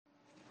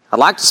I'd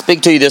like to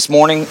speak to you this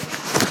morning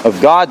of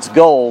God's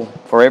goal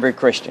for every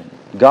Christian.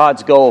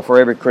 God's goal for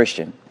every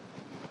Christian.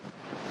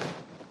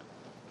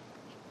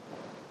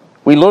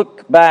 We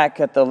look back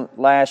at the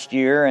last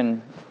year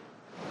and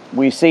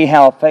we see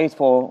how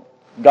faithful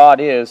God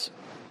is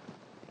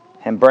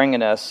in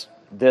bringing us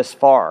this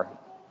far.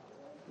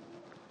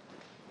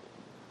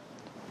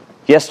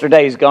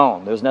 Yesterday's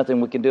gone. There's nothing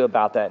we can do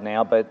about that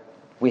now, but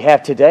we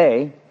have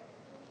today.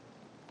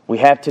 We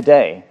have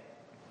today.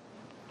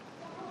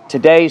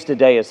 Today's the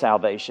day of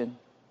salvation.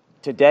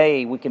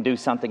 Today we can do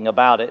something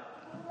about it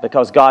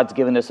because God's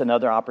given us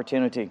another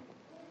opportunity.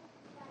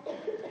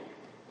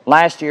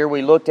 Last year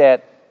we looked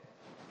at,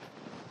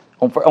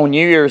 on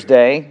New Year's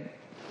Day,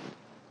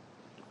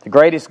 the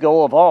greatest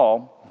goal of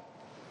all,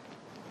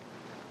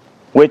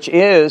 which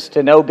is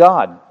to know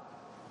God.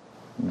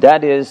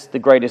 That is the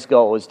greatest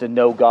goal, is to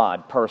know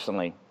God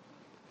personally.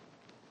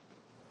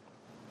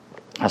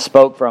 I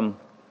spoke from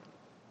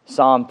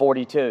Psalm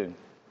 42.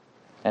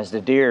 As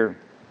the deer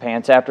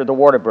pants after the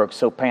water brook,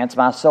 so pants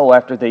my soul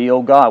after thee,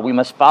 O God. We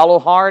must follow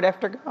hard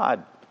after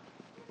God.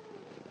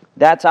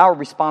 That's our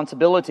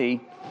responsibility,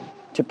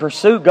 to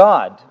pursue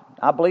God.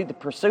 I believe the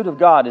pursuit of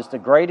God is the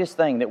greatest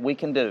thing that we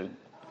can do.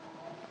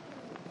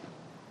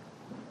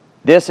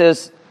 This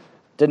is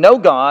to know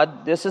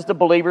God. This is the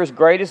believer's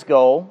greatest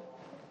goal,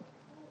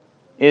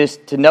 is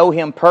to know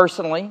Him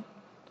personally.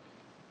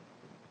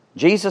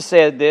 Jesus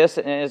said this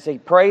as He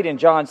prayed in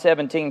John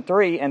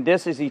 17:3, and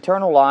this is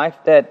eternal life,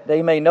 that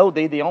they may know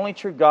Thee, the only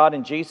true God,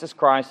 and Jesus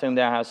Christ, whom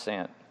Thou hast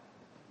sent.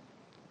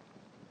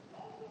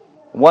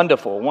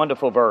 Wonderful,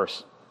 wonderful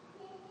verse.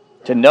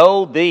 To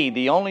know Thee,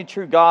 the only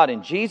true God,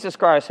 and Jesus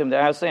Christ, whom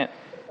Thou hast sent.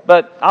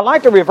 But I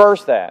like to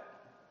reverse that.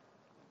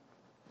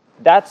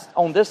 That's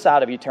on this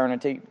side of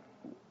eternity.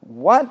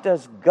 What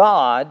does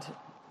God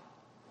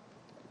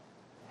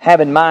have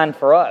in mind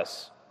for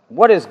us?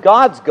 What is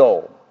God's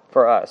goal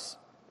for us?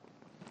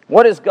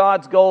 What is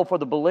God's goal for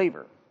the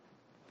believer?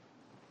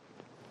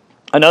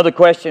 Another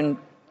question,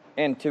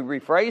 and to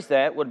rephrase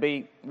that, would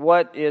be,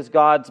 what is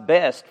God's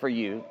best for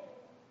you?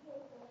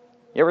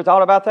 You ever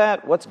thought about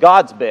that? What's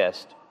God's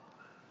best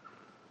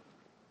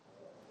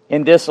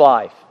in this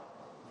life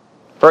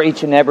for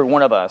each and every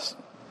one of us?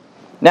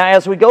 Now,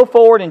 as we go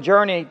forward and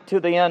journey to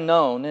the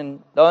unknown,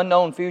 and the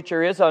unknown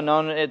future is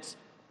unknown, it's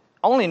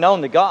only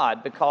known to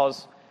God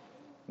because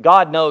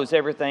God knows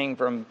everything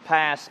from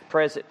past,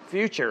 present,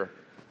 future.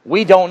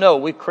 We don't know.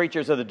 We're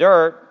creatures of the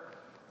dirt.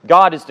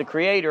 God is the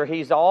Creator.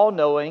 He's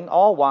all-knowing,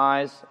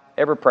 all-wise,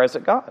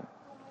 ever-present God.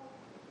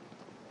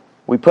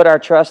 We put our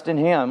trust in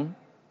Him.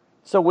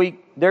 So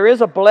there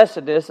is a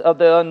blessedness of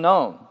the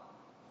unknown.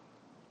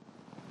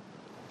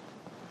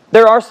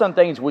 There are some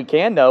things we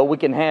can know. We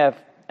can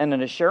have an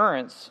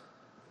assurance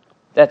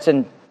that's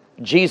in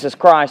Jesus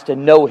Christ to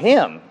know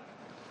Him.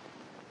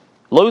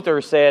 Luther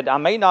said, I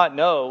may not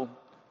know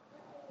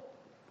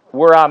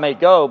where I may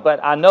go,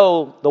 but I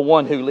know the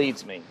one who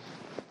leads me.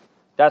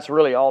 That's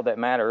really all that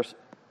matters.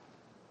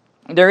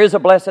 There is a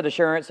blessed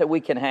assurance that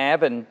we can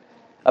have, and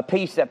a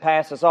peace that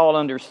passes all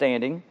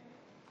understanding,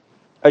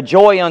 a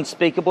joy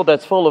unspeakable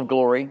that's full of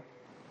glory.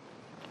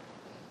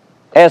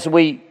 As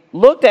we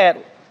looked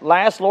at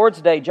last Lord's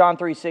Day, John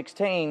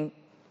 3:16,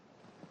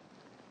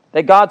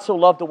 that God so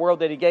loved the world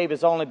that He gave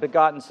His only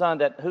begotten Son,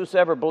 that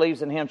whosoever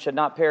believes in Him should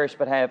not perish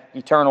but have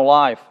eternal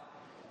life.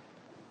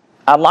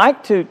 I'd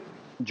like to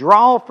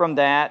draw from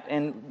that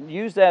and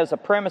use that as a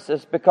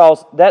premises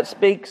because that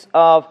speaks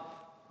of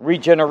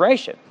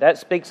regeneration. That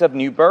speaks of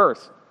new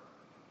birth.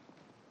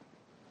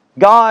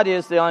 God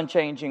is the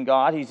unchanging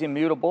God. He's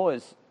immutable,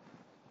 as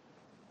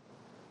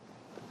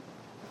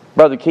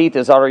Brother Keith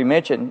has already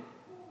mentioned.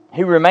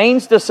 He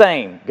remains the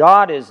same.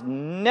 God is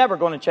never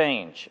going to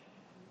change.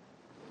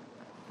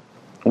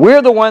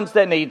 We're the ones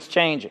that needs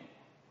changing.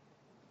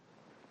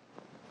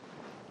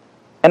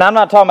 And I'm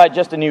not talking about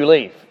just a new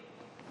leaf.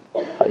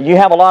 You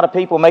have a lot of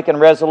people making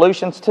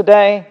resolutions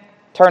today,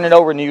 turning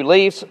over new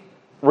leaves,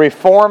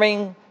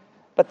 reforming.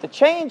 But the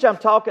change I'm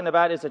talking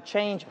about is a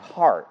change of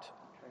heart.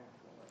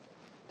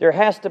 There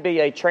has to be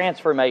a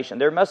transformation.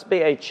 There must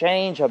be a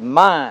change of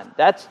mind.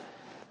 That's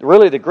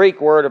really the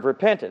Greek word of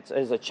repentance.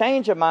 It's a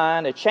change of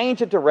mind, a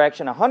change of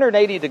direction, a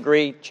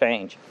 180-degree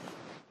change.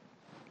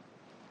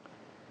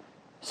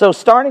 So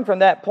starting from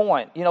that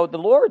point, the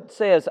Lord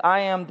says, I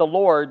am the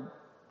Lord,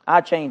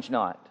 I change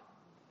not.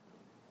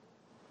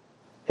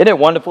 Isn't it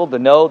wonderful to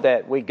know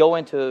that we go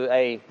into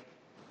a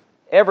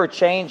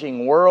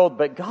ever-changing world,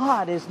 but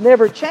God is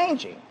never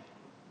changing.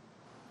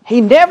 He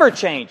never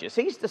changes.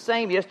 He's the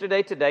same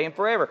yesterday, today, and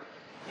forever.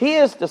 He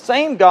is the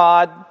same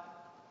God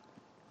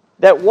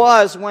that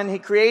was when He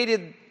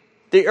created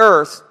the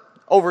earth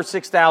over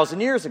 6,000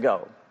 years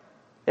ago.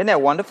 Isn't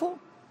that wonderful?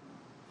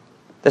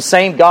 The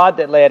same God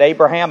that led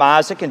Abraham,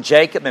 Isaac, and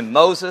Jacob, and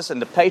Moses, and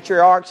the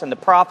patriarchs, and the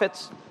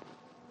prophets.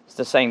 It's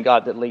the same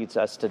God that leads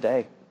us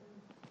today.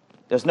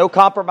 There's no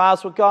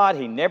compromise with God.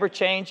 He never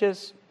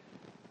changes.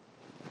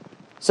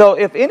 So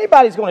if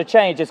anybody's going to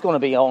change, it's going to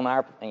be on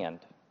our end.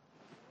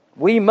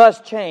 We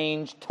must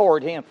change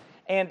toward Him.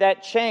 And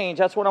that change,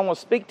 that's what I want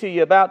to speak to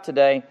you about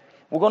today.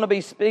 I'm going to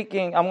be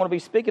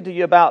speaking to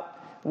you about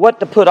what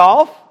to put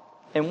off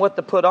and what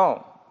to put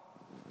on.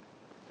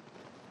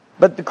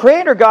 But the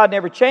Creator God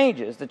never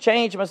changes. The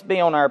change must be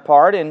on our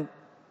part, and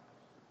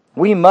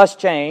we must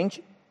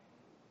change.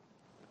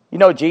 You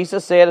know,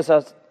 Jesus said, as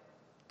I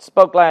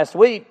spoke last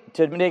week,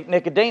 to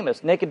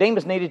Nicodemus.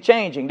 Nicodemus needed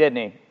changing, didn't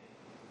he?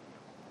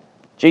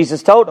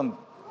 Jesus told him,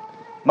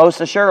 most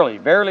assuredly,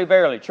 verily,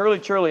 verily, truly,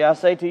 truly, I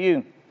say to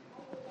you,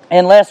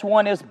 unless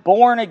one is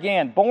born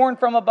again, born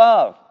from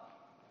above,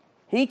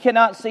 he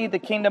cannot see the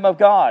kingdom of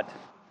God.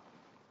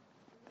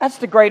 That's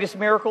the greatest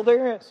miracle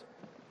there is.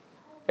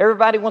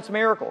 Everybody wants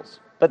miracles,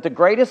 but the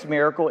greatest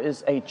miracle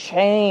is a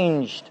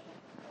changed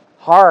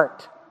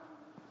heart,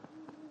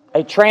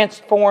 a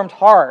transformed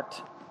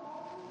heart.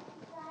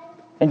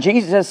 And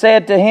Jesus has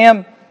said to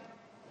him,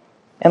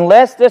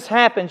 unless this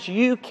happens,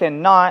 you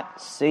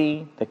cannot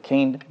see the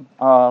kingdom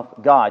of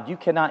God. You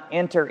cannot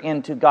enter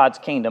into God's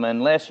kingdom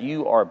unless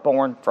you are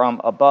born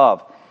from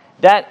above.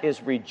 That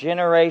is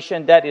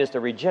regeneration. That is the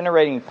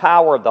regenerating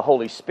power of the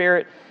Holy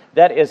Spirit.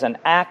 That is an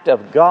act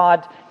of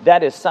God.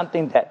 That is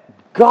something that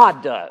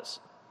God does.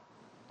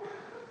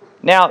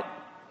 Now,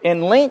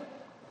 in link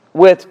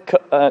with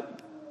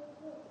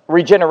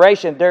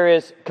regeneration, there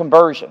is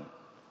conversion.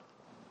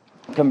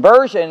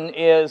 Conversion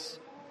is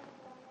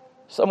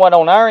somewhat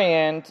on our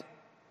end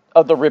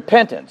of the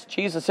repentance.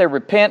 Jesus said,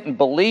 repent and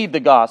believe the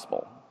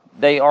gospel.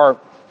 They are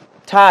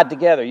tied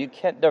together.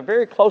 They're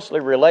very closely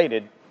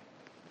related.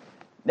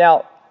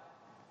 Now,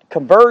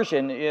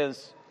 conversion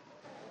is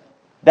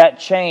that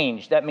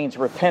change. That means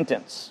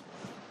repentance.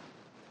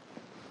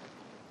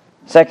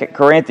 2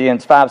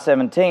 Corinthians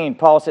 5:17,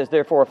 Paul says,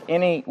 therefore, if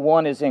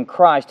anyone is in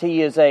Christ,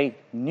 he is a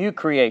new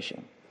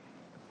creation.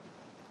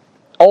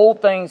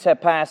 Old things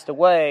have passed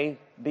away.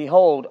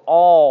 Behold,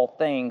 all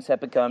things have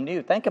become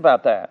new. Think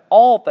about that.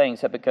 All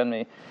things have become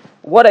new.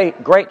 What a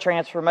great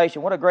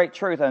transformation. What a great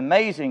truth. An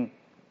amazing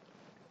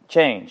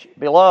change.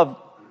 Beloved,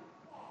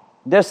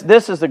 this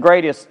is the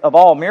greatest of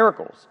all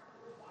miracles.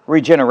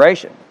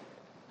 Regeneration.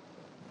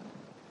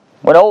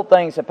 When old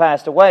things have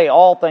passed away,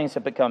 all things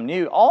have become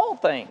new. All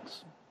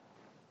things.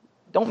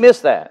 Don't miss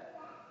that.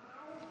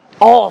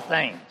 All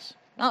things.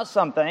 Not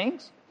some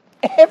things.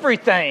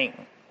 Everything.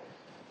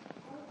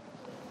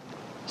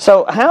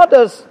 So how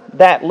does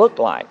that look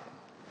like?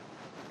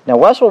 Now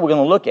that's what we're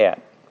going to look at.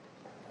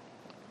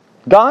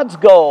 God's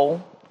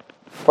goal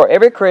for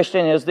every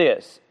Christian is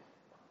this.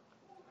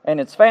 And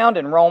it's found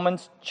in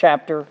Romans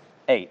chapter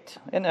 8.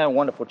 Isn't that a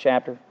wonderful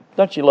chapter?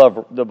 Don't you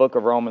love the book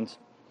of Romans?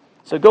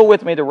 So go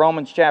with me to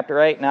Romans chapter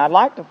 8. Now I'd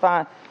like to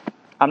find,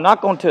 I'm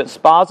not going to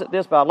exposit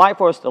this, but I'd like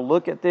for us to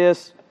look at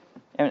this.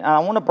 And I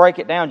want to break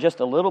it down just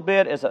a little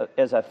bit as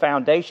a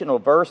foundational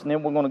verse. And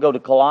then we're going to go to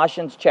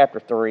Colossians chapter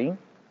 3.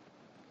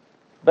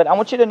 But I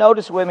want you to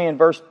notice with me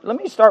let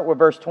me start with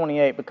verse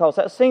 28, because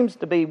that seems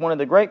to be one of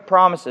the great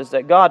promises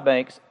that God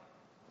makes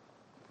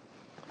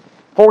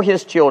for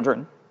His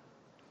children,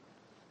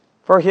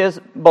 for His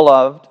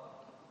beloved.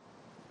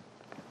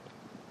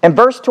 And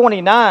verse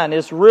 29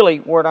 is really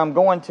where I'm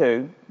going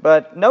to,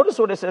 but notice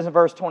what it says in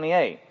verse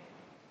 28.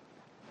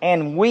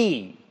 And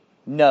we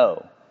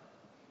know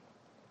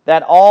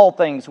that all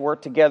things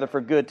work together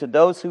for good to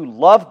those who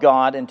love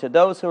God and to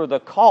those who are the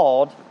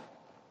called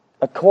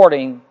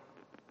according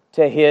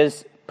to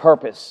His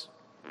purpose.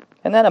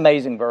 Isn't that an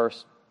amazing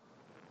verse?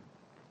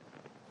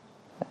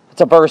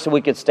 It's a verse that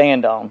we could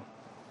stand on.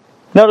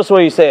 Notice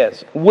what he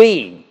says.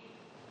 We,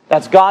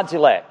 that's God's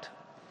elect.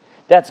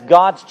 That's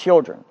God's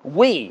children.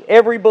 We,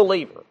 every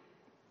believer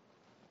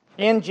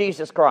in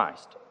Jesus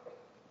Christ.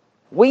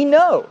 We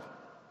know.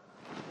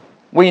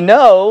 We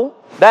know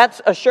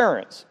that's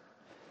assurance.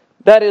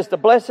 That is the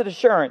blessed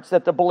assurance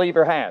that the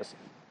believer has.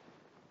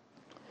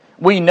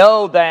 We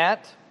know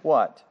that,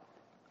 what?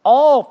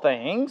 All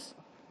things,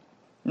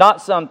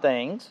 not some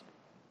things,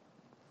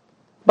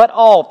 but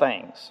all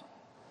things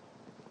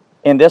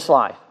in this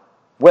life,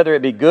 whether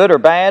it be good or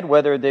bad,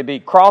 whether they be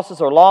crosses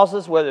or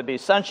losses, whether it be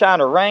sunshine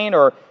or rain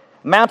or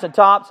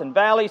mountaintops and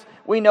valleys,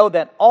 we know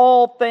that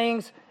all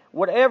things,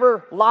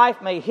 whatever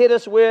life may hit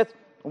us with,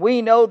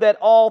 we know that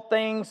all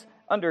things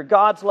under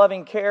God's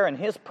loving care and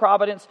His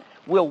providence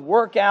will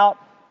work out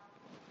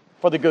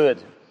for the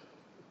good.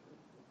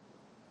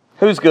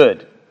 Who's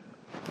good?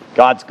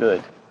 God's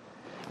good.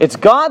 It's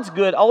God's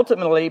good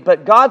ultimately,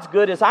 but God's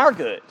good is our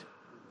good.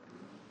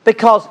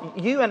 Because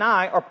you and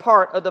I are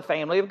part of the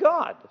family of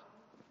God.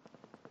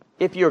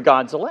 If you're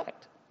God's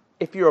elect.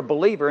 If you're a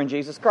believer in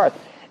Jesus Christ.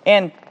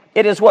 And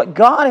it is what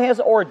God has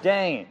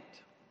ordained.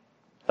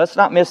 Let's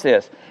not miss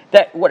this.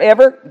 That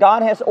whatever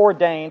God has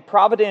ordained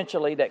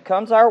providentially that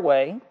comes our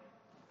way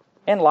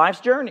in life's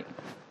journey.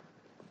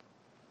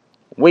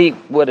 We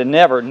would have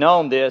never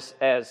known this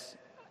as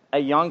a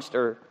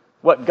youngster,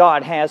 what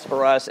God has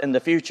for us in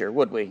the future,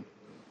 would we?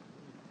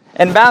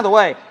 And by the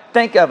way,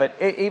 think of it,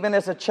 even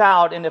as a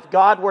child, and if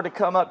God were to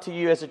come up to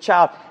you as a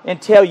child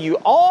and tell you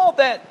all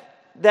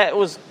that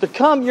was to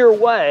come your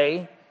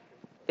way,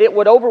 it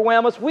would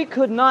overwhelm us. We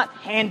could not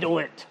handle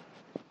it.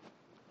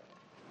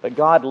 But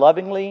God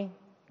lovingly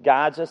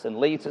guides us and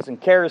leads us and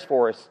cares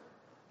for us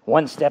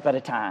one step at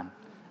a time,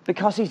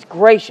 because He's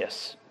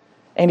gracious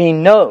and He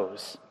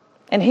knows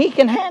and He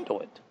can handle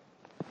it.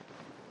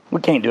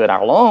 We can't do it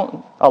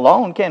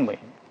alone, can we?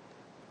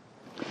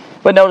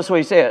 But notice what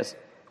He says.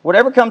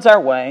 Whatever comes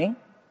our way,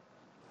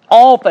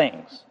 all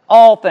things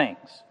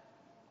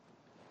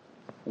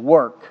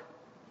work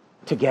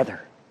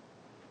together.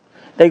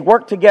 They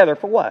work together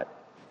for what?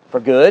 For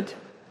good.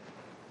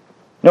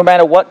 No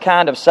matter what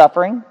kind of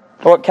suffering,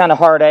 what kind of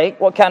heartache,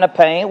 what kind of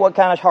pain, what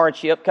kind of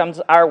hardship comes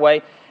our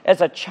way, as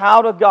a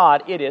child of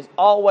God, it is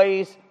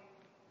always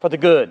for the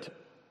good.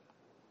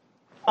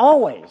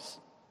 Always.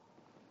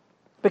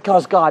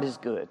 Because God is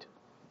good.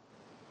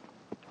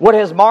 What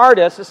has marred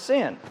us is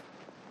sin.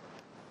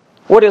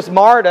 What has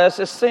marred us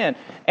is sin.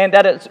 And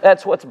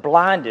that's what's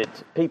blinded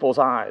people's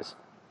eyes.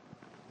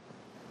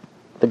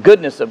 The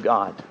goodness of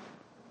God.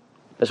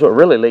 That's what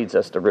really leads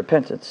us to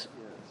repentance.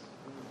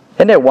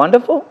 Isn't that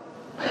wonderful?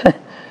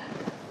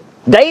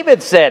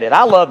 David said it.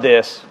 I love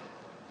this.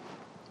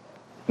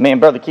 Me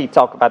and Brother Keith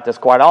talk about this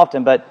quite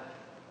often, but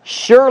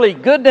surely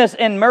goodness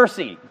and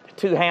mercy,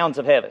 two hounds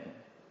of heaven.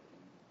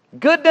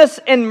 Goodness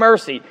and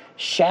mercy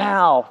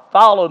shall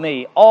follow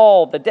me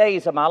all the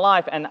days of my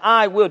life, and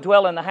I will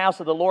dwell in the house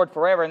of the Lord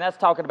forever. And that's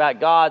talking about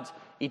God's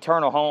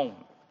eternal home.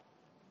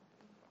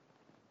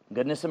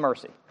 Goodness and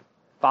mercy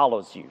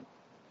follows you.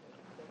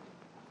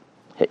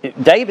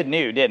 David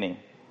knew, didn't he?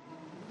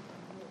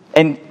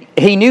 And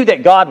he knew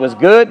that God was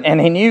good,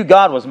 and he knew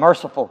God was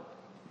merciful.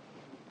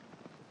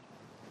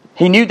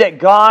 He knew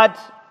that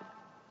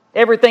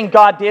everything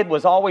God did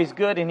was always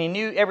good, and he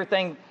knew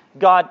everything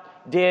God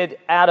did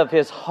out of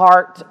His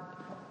heart,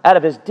 out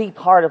of His deep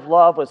heart of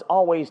love, was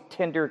always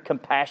tender,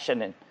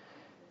 compassionate,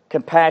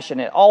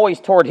 always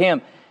toward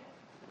Him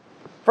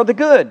for the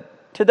good.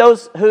 To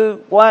those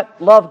who,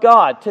 love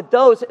God. To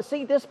those,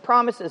 see, this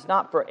promise is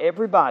not for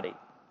everybody.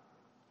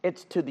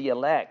 It's to the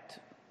elect.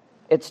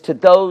 It's to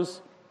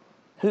those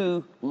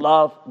who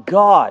love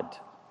God.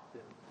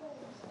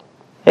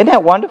 Isn't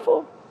that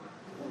wonderful?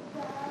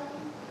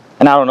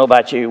 And I don't know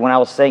about you, when I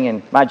was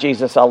singing, My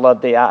Jesus, I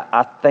Love Thee,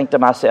 I think to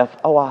myself,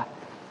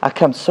 I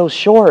come so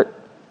short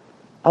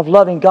of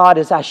loving God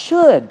as I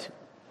should.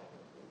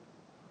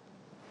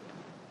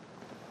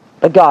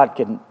 But God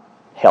can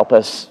help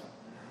us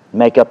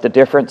make up the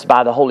difference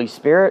by the Holy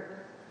Spirit.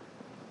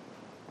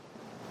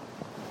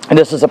 And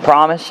this is a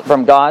promise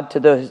from God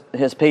to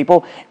His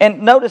people.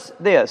 And notice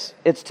this.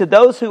 It's to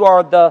those who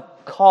are the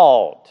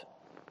called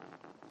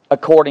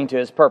according to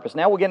His purpose.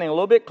 Now we're getting a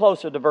little bit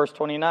closer to verse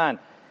 29.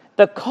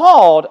 The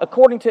called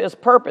according to His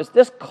purpose.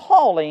 This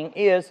calling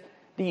is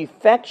the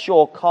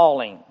effectual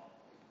calling.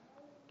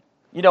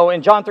 You know,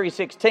 in John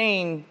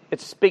 3:16, it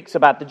speaks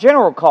about the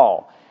general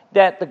call,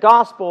 that the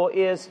gospel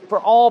is for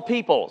all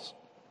peoples.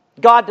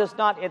 God does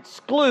not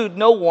exclude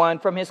no one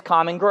from His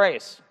common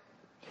grace.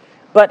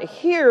 But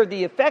here,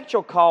 the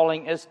effectual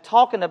calling is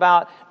talking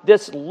about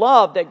this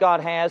love that God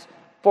has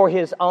for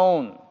His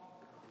own.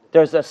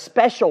 There's a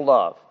special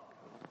love.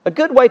 A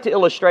good way to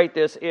illustrate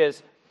this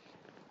is,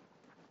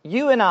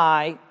 you and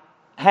I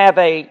have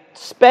a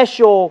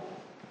special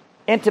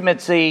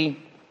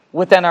intimacy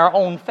within our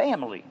own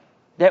family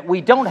that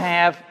we don't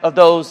have of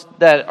those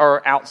that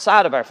are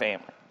outside of our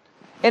family.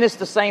 And it's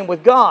the same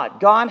with God.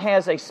 God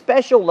has a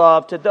special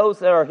love to those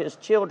that are His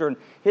children,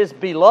 His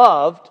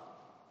beloved,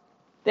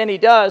 than He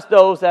does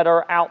those that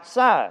are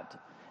outside.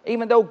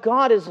 Even though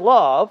God is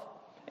love,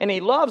 and He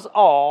loves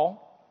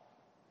all,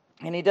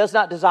 and He does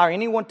not desire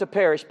anyone to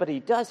perish, but He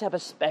does have a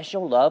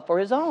special love for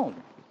His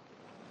own.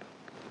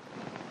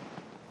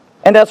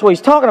 And that's what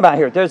He's talking about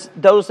here. There's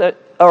those that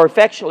are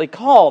effectually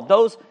called.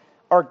 Those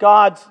are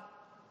God's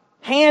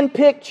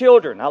hand-picked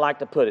children, I like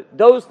to put it.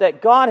 Those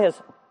that God has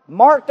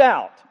marked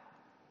out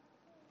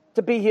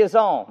to be His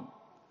own.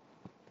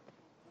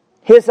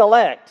 His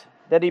elect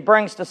that He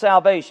brings to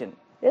salvation.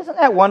 Isn't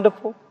that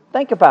wonderful?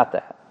 Think about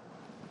that.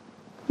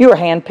 You're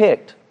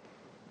hand-picked.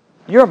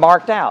 You're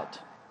marked out.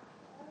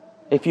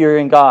 If you're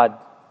in God,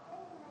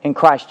 in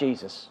Christ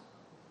Jesus.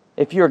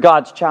 If you're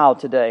God's child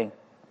today.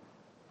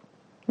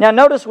 Now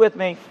notice with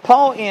me,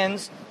 Paul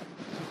ends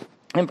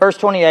in verse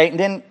 28, and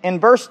then in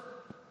verse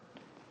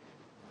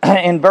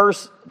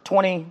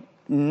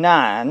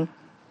 29,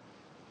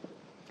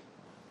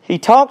 he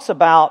talks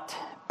about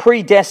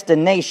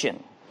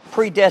predestination.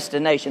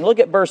 Predestination. Look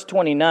at verse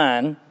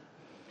 29,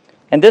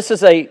 and this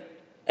is a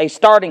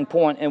starting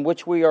point in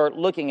which we are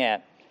looking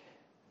at.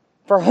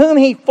 For whom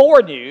He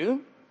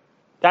foreknew,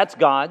 that's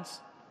God's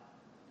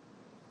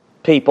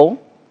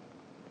people,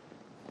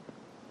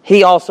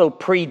 He also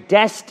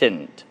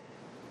predestined.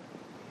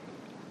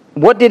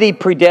 What did He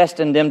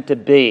predestine them to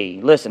be?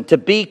 Listen, to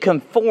be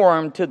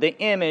conformed to the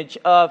image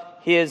of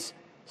His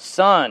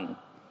Son,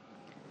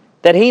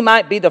 that He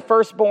might be the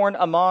firstborn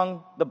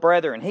among the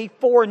brethren. He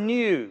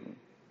foreknew.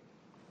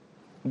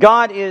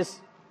 God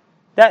is,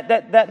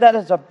 that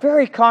is a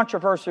very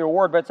controversial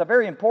word, but it's a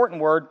very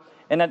important word.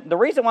 And the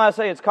reason why I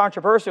say it's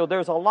controversial,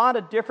 there's a lot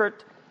of different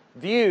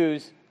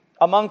views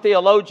among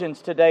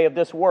theologians today of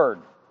this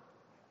word.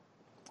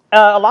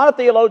 A lot of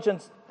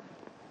theologians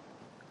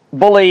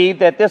believe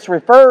that this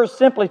refers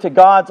simply to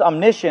God's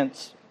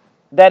omniscience,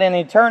 that in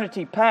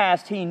eternity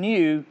past He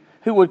knew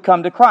who would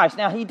come to Christ.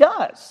 Now, He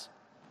does.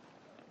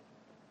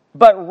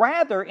 But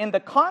rather, in the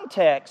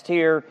context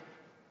here,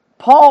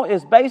 Paul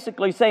is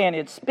basically saying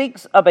it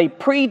speaks of a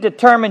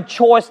predetermined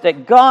choice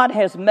that God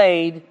has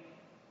made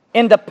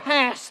in the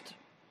past,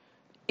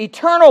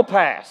 eternal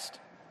past.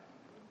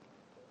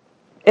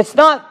 It's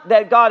not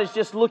that God is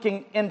just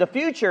looking in the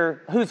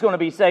future who's going to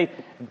be saved.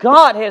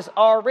 God has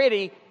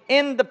already,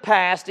 in the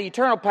past, the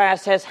eternal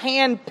past, has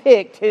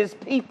handpicked His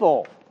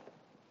people.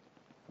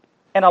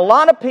 And a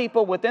lot of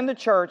people within the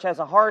church has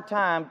a hard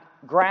time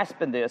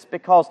grasping this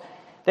because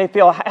they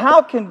feel,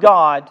 how can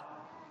God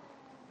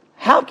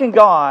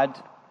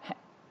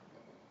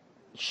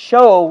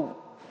show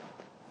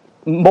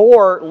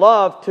more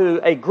love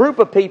to a group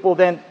of people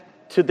than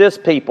to this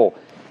people?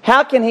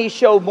 How can He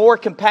show more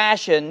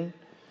compassion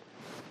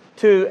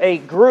to a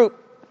group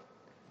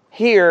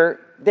here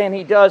than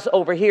He does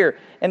over here?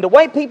 And the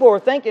way people are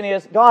thinking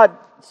is God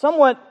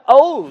somewhat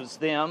owes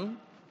them,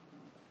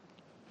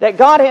 that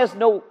God has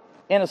no,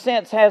 in a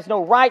sense, has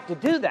no right to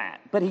do that,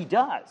 but He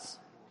does.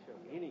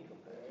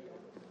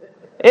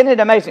 Isn't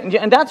it amazing?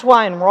 And that's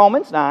why in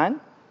Romans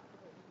 9,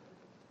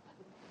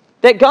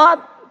 that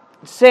God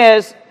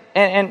says,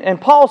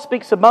 and Paul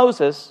speaks of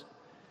Moses,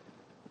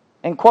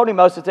 and quoting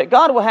Moses, that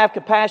God will have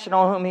compassion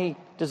on whom He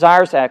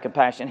desires to have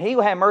compassion. He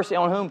will have mercy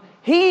on whom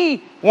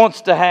He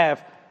wants to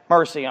have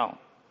mercy on.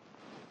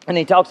 And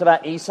he talks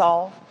about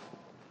Esau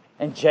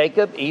and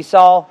Jacob.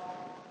 Esau,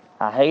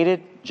 I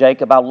hated.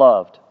 Jacob, I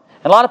loved.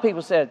 And a lot of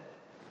people said,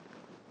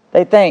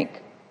 they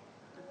think,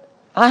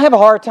 I have a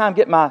hard time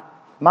getting my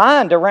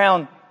mind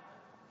around,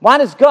 why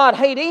does God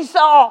hate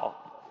Esau?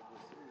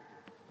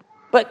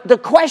 But the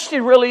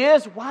question really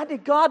is, why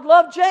did God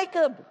love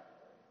Jacob?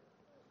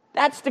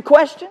 That's the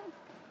question.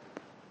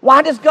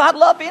 Why does God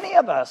love any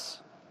of us?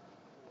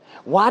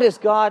 Why does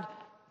God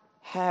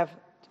have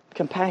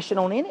compassion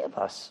on any of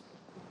us?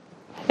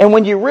 And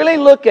when you really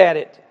look at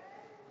it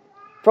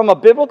from a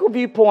biblical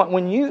viewpoint,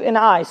 when you and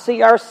I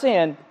see our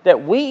sin,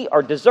 that we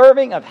are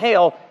deserving of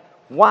hell,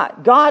 why?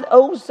 God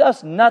owes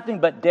us nothing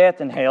but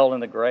death and hell in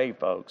the grave,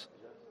 folks.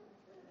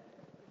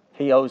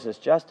 He owes us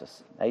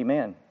justice.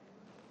 Amen.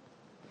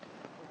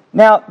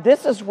 Now,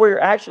 this is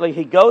where actually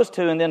he goes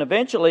to, and then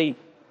eventually,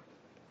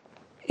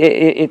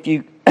 if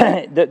you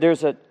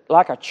there's a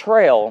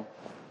trail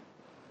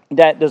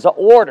that there's an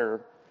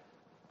order,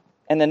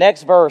 and the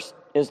next verse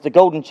is the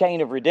golden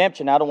chain of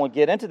redemption. I don't want to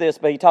get into this,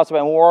 but he talks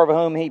about moreover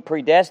whom He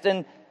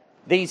predestined,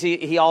 these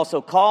he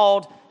also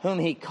called, whom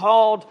He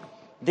called,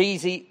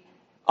 these He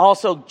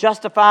also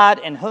justified,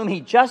 and whom He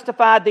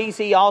justified, these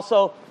He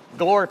also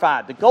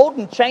glorified. The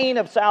golden chain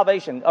of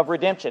salvation, of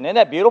redemption. Isn't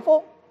that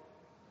beautiful?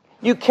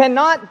 You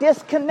cannot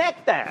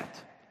disconnect that.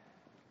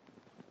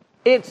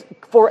 It's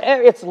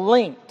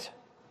linked.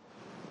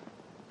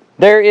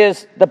 There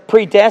is the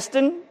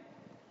predestined,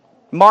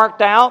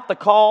 marked out, the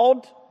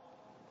called,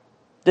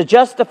 the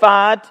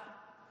justified,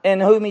 and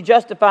whom He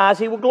justifies,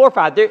 He will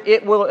glorify.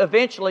 It will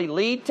eventually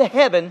lead to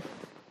heaven,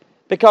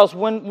 because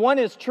when one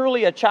is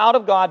truly a child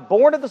of God,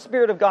 born of the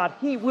Spirit of God,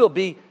 he will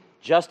be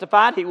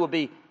justified, he will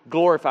be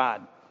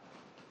glorified.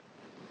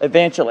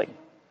 Eventually.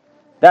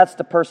 That's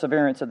the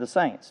perseverance of the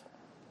saints.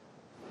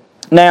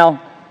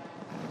 Now,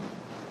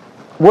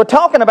 we're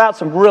talking about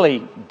some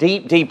really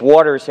deep, deep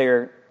waters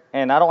here,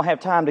 and I don't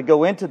have time to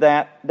go into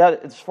that.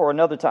 That is for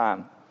another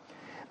time.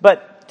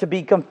 But to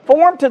be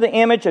conformed to the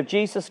image of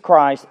Jesus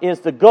Christ is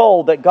the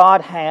goal that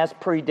God has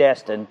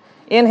predestined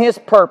in His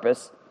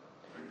purpose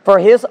for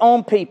His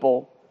own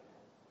people,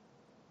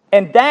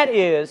 and that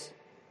is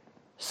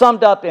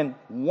summed up in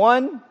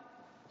one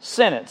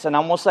sentence, and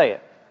I'm going to say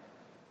it: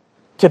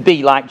 to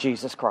be like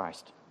Jesus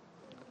Christ.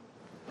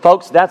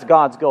 Folks, that's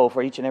God's goal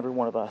for each and every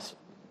one of us.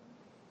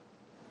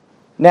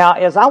 Now,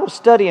 as I was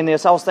studying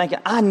this, I was thinking,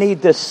 I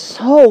need this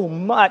so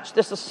much.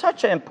 This is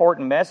such an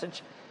important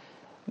message.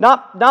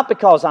 Not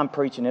because I'm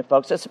preaching it,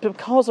 folks. It's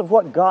because of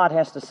what God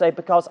has to say,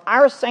 because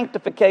our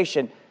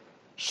sanctification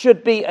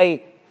should be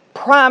a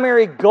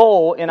primary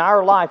goal in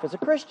our life as a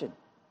Christian.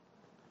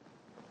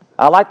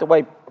 I like the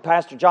way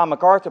Pastor John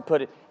MacArthur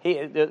put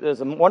it.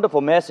 There's a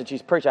wonderful message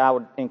he's preaching. I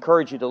would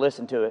encourage you to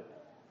listen to it.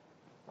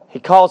 He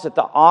calls it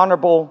the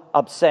honorable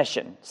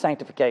obsession,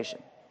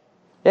 sanctification.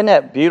 Isn't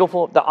that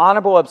beautiful? The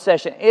honorable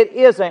obsession. It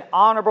is an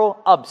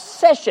honorable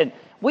obsession.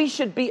 We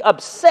should be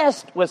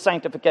obsessed with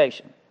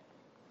sanctification.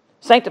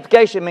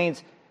 Sanctification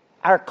means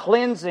our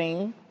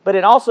cleansing, but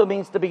it also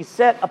means to be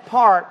set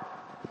apart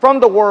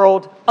from the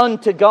world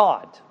unto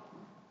God.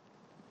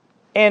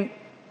 And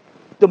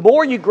the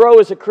more you grow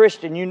as a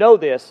Christian, you know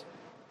this,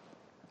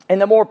 and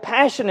the more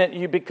passionate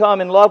you become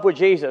in love with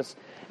Jesus,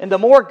 and the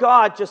more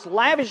God just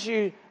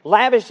lavishes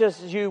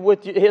you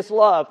with His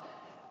love,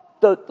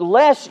 the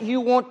less you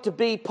want to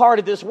be part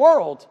of this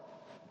world.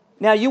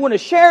 Now, you want to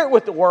share it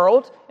with the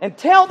world and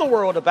tell the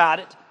world about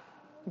it,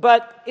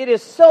 but it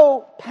is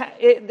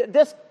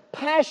this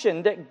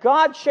passion that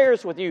God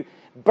shares with you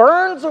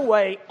burns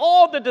away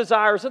all the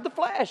desires of the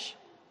flesh.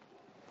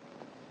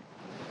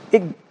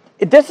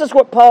 This is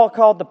what Paul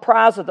called the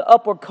prize of the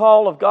upward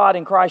call of God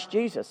in Christ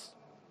Jesus.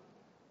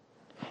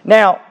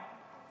 Now,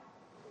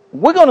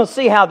 we're going to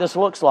see how this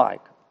looks like.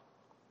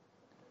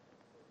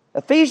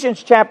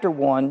 Ephesians chapter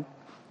 1.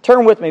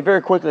 Turn with me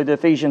very quickly to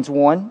Ephesians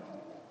 1.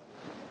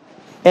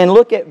 And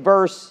look at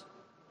verse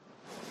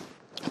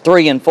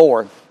 3 and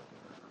 4.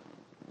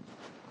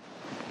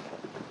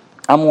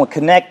 I'm going to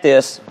connect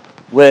this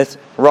with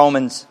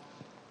Romans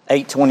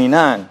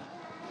 8:29.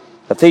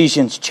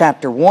 Ephesians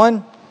chapter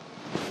 1.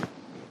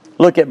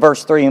 Look at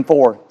verse 3 and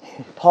 4.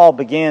 Paul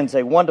begins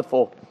a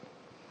wonderful,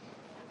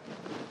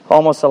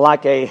 almost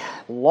like a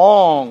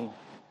long,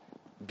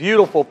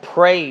 beautiful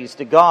praise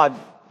to God.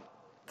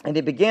 And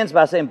he begins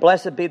by saying,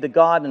 "Blessed be the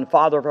God and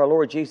Father of our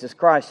Lord Jesus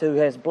Christ, who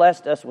has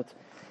blessed us with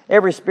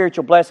every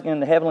spiritual blessing in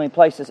the heavenly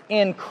places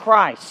in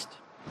Christ,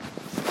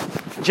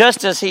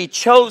 just as He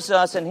chose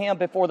us in Him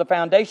before the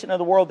foundation of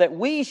the world, that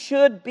we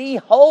should be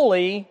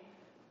holy."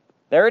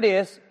 There it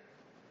is.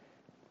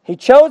 He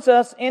chose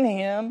us in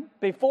Him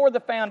before the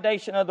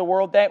foundation of the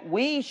world, that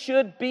we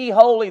should be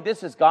holy.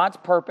 This is God's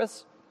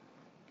purpose.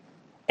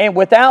 And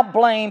without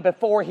blame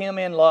before Him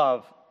in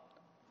love.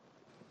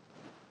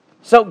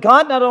 So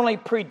God not only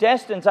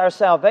predestines our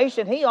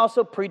salvation, He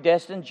also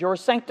predestines your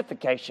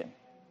sanctification.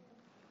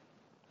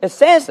 It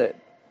says it.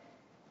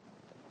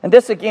 And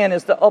this again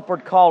is the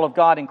upward call of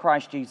God in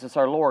Christ Jesus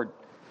our Lord,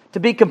 to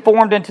be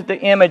conformed into the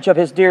image of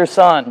His dear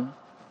Son.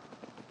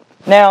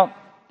 Now,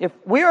 if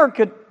we are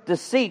to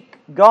seek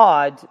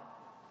God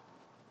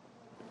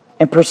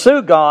and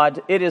pursue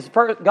God, it is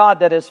God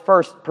that has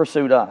first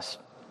pursued us.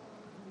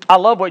 I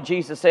love what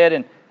Jesus said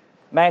in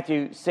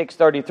Matthew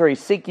 6:33,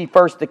 "Seek ye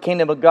first the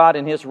kingdom of God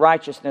and His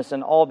righteousness,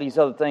 and all these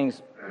other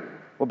things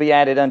will be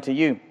added unto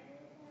you."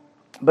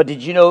 But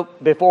did you know,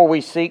 before we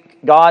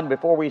seek God,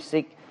 before we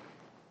seek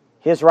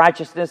His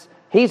righteousness,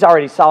 He's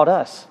already sought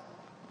us.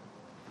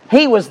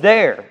 He was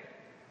there.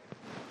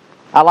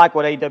 I like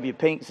what A.W.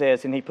 Pink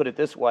says, and he put it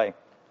this way.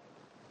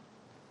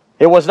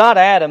 It was not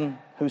Adam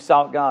who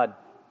sought God,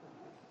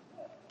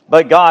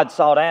 but God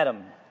sought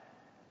Adam.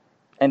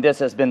 And this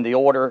has been the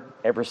order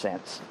ever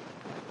since.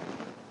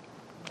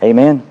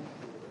 Amen?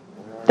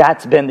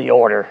 That's been the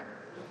order.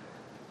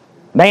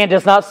 Man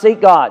does not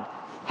seek God.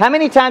 How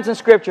many times in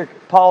Scripture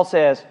Paul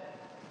says,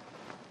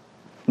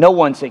 no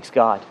one seeks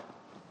God?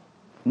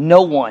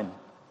 No one.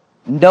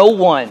 No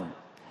one.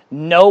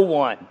 No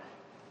one.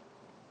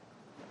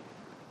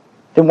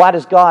 Then why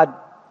does God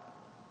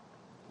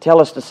tell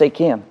us to seek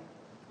Him?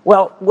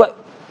 Well,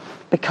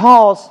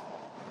 because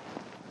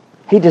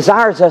He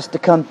desires us to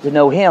come to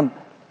know Him.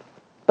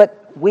 But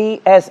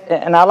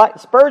and I like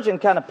Spurgeon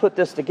kind of put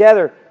this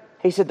together.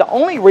 He said the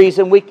only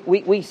reason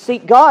we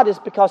seek God is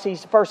because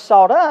He's first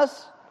sought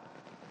us.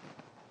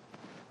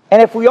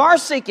 And if we are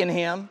seeking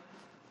Him,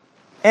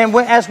 and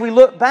as we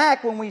look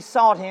back when we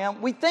sought Him,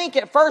 we think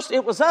at first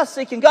it was us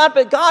seeking God,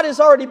 but God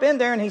has already been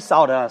there and He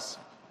sought us.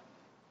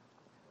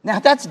 Now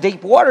that's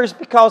deep waters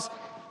because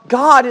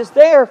God is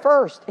there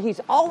first. He's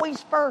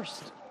always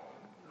first.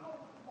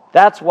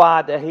 That's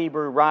why the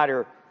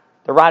writer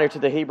to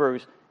the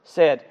Hebrews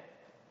said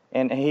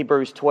in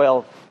Hebrews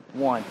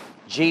 12:1,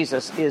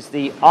 Jesus is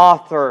the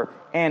author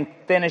and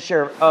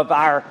finisher of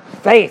our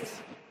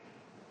faith.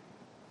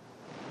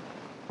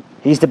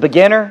 He's the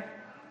beginner.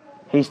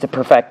 He's the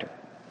perfecter.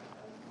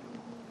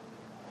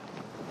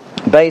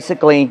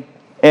 Basically,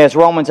 as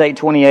Romans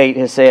 8:28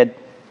 has said,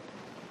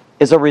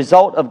 is a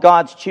result of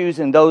God's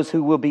choosing those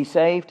who will be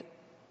saved.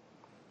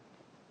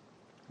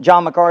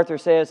 John MacArthur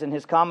says in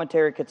his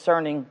commentary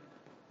concerning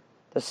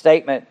the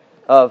statement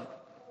of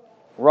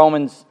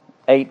Romans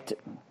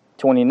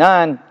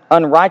 8:29,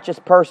 unrighteous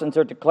persons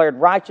are declared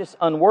righteous,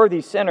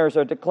 unworthy sinners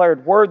are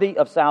declared worthy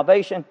of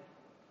salvation,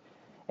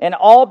 and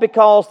all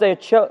because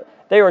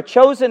they are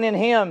chosen in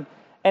Him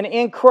and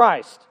in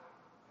Christ.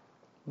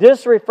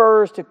 This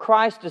refers to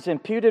Christ's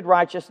imputed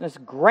righteousness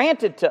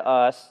granted to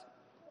us,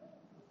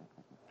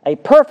 a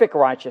perfect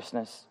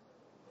righteousness,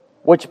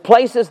 which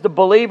places the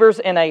believers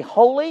in a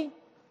holy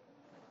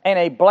and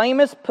a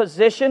blameless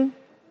position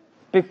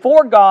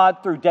before God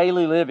through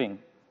daily living.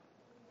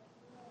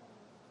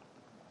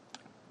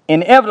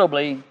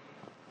 Inevitably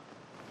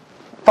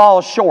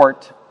falls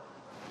short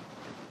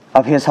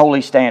of His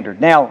holy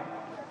standard. Now,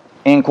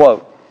 end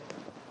quote.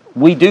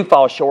 We do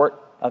fall short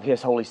of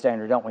His holy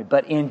standard, don't we?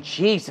 But in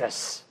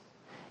Jesus,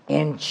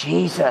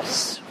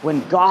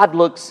 when God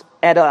looks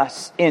at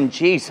us in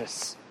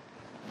Jesus,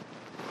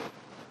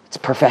 it's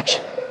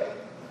perfection.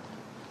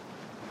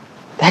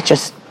 That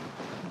just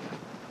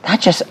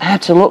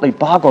absolutely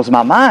boggles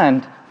my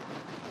mind.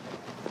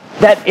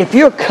 That if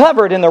you're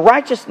covered in the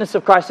righteousness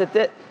of Christ,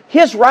 that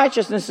His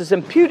righteousness is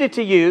imputed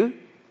to you.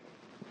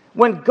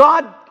 When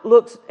God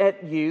looks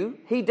at you,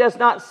 He does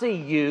not see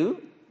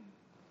you.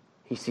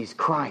 He sees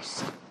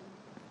Christ.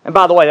 And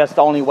by the way, that's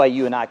the only way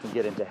you and I can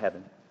get into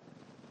heaven.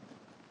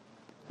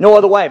 No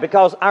other way,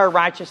 because our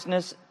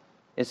righteousness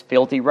is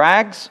filthy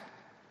rags.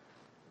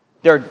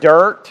 They're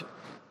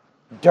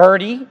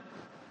dirty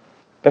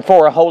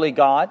before a holy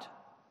God.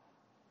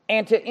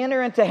 And to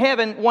enter into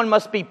heaven, one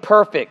must be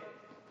perfect.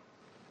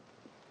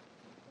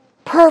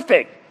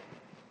 perfect.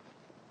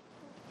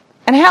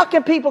 And how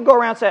can people go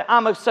around and say,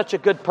 I'm such a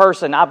good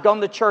person. I've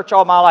gone to church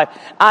all my life.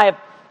 I have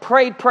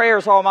prayed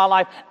prayers all my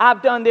life.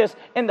 I've done this.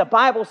 And the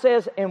Bible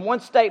says in one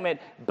statement,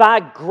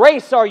 by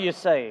grace are you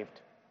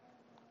saved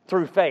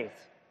through faith.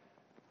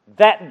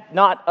 That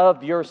not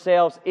of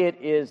yourselves,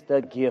 it is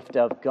the gift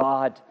of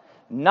God,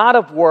 not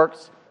of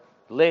works,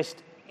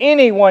 lest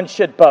anyone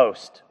should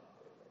boast.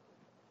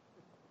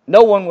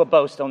 No one will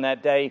boast on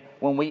that day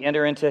when we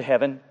enter into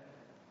heaven.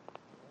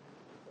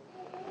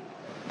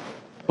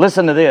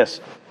 Listen to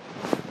this.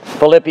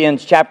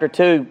 Philippians chapter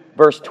 2,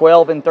 verse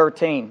 12 and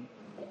 13.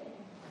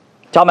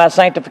 Talking about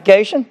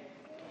sanctification.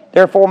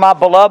 Therefore, my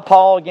beloved,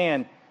 Paul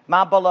again,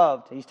 my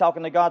beloved, he's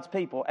talking to God's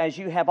people, as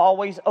you have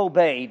always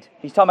obeyed.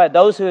 He's talking about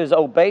those who has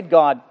obeyed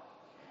God,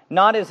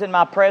 not as in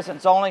my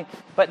presence only,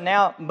 but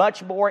now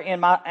much more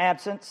in my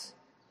absence.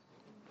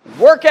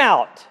 Work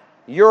out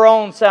your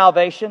own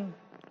salvation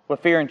with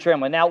fear and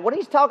trembling. Now, what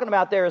he's talking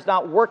about there is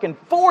not working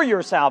for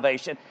your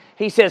salvation.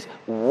 He says,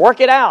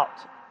 work it out.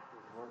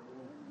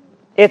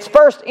 It's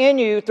first in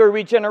you through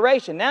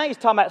regeneration. Now he's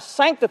talking about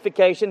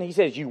sanctification. He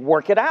says, you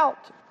work it out.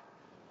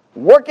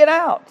 Work it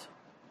out.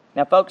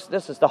 Now, folks,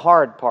 this is the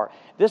hard part.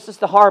 This is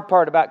the hard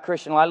part about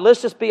Christian life.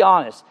 Let's just be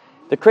honest.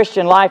 The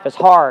Christian life is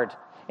hard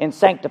in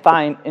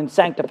sanctifying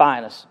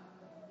us.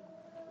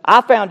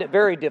 I found it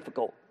very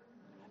difficult.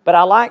 But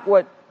I like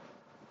what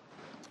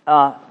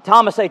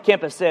Thomas A.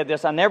 Kempis said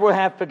this. I never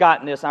have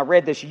forgotten this. I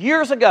read this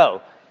years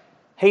ago.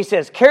 He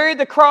says, carry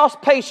the cross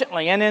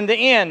patiently, and in the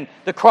end,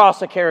 the cross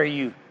will carry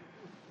you.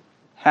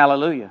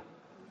 Hallelujah.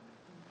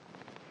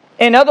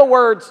 In other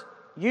words,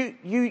 you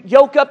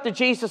yoke up to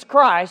Jesus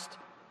Christ,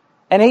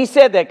 and he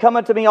said that, come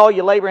unto me all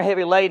you labor and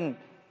heavy laden,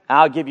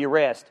 I'll give you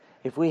rest.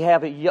 If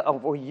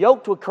we're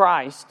yoked with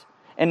Christ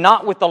and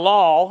not with the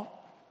law,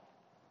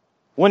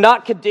 we're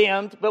not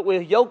condemned, but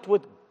we're yoked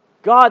with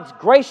God's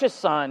gracious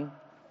Son.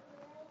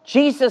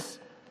 Jesus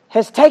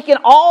has taken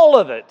all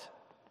of it.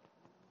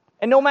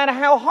 And no matter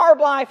how hard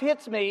life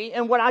hits me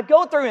and what I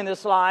go through in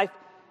this life,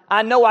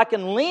 I know I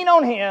can lean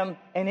on Him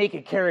and He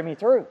can carry me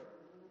through.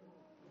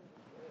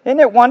 Isn't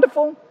it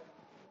wonderful?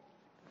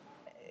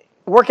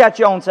 Work out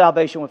your own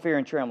salvation with fear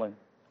and trembling.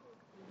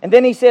 And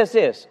then he says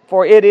this,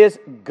 for it is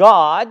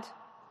God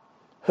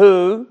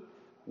who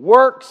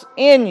works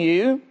in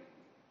you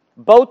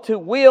both to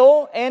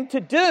will and to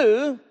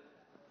do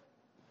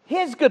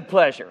His good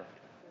pleasure.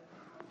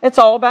 It's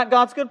all about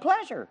God's good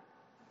pleasure.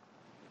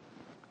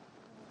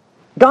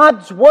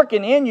 God's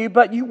working in you,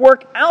 but you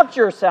work out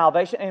your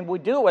salvation, and we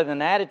do it with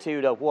an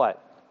attitude of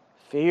what?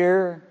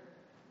 Fear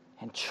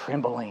and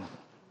trembling.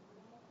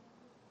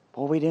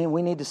 Boy,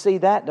 we need to see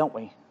that, don't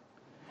we?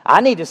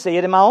 I need to see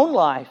it in my own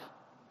life.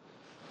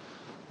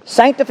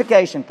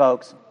 Sanctification,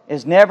 folks,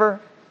 is never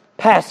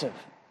passive.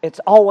 It's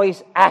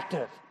always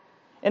active.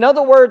 In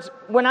other words,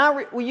 when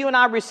you and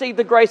I receive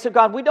the grace of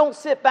God, we don't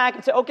sit back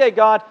and say, okay,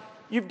 God,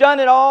 you've done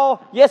it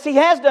all. Yes, He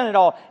has done it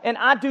all, and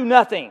I do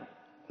nothing.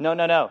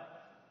 No.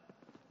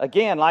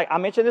 Again, like I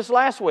mentioned this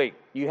last week,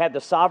 you have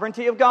the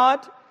sovereignty of God,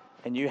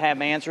 and you have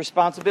man's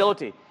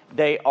responsibility.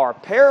 They are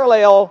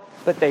parallel,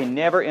 but they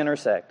never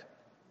intersect.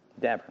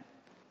 Never.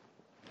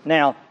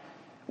 Now,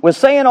 with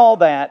saying all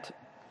that,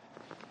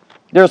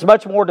 there's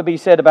much more to be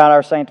said about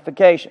our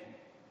sanctification.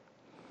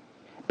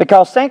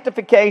 Because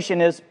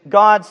sanctification is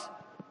God's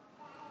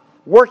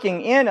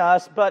working in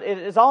us, but it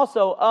is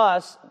also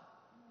us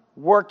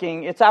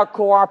working. It's our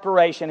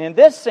cooperation. In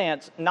this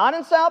sense, not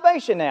in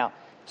salvation now.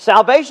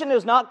 Salvation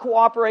is not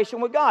cooperation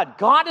with God.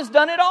 God has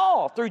done it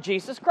all through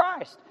Jesus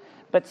Christ.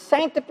 But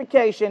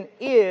sanctification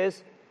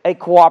is a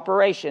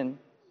cooperation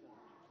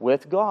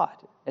with God.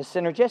 It's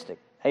synergistic.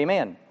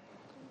 Amen.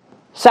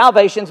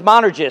 Salvation's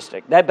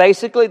monergistic.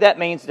 That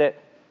means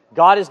that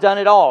God has done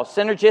it all.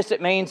 Synergistic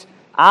means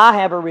I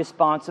have a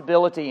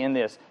responsibility in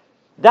this.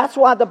 That's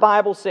why the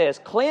Bible says,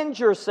 cleanse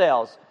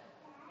yourselves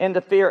in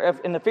the fear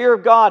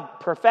of God,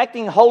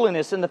 perfecting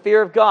holiness in the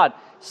fear of God.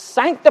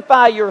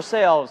 Sanctify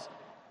yourselves.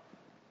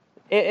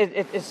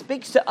 It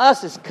speaks to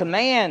us as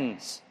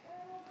commands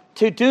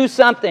to do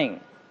something.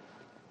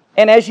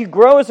 And as you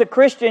grow as a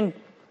Christian,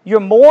 you're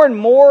more and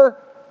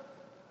more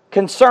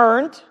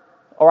concerned,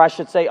 or I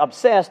should say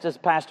obsessed, as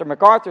Pastor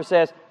MacArthur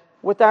says,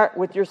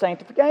 with your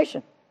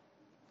sanctification.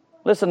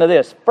 Listen to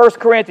this. 1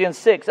 Corinthians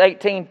 6,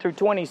 18 through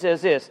 20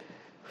 says this.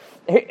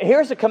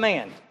 Here's a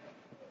command.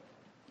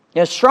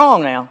 It's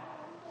strong now.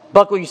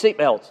 Buckle your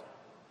seatbelts.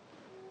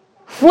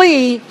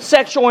 Flee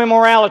sexual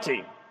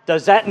immorality.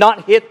 Does that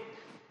not hit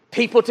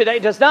people today?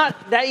 Does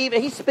not that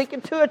even? He's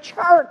speaking to a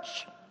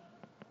church.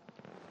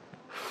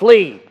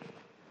 Flee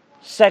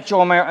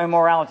sexual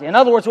immorality. In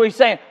other words, what he's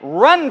saying,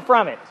 run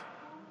from it.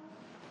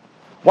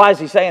 Why is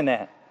he saying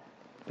that?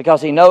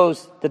 Because he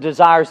knows the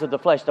desires of the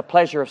flesh, the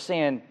pleasure of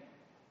sin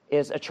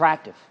is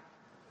attractive.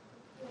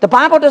 The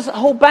Bible doesn't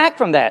hold back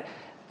from that.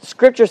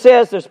 Scripture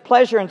says there's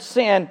pleasure in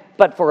sin,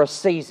 but for a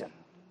season.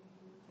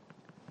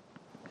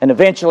 And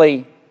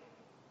eventually,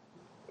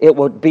 it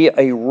will be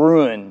a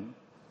ruin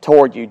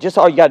toward you. Just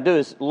all you got to do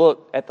is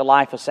look at the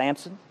life of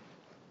Samson.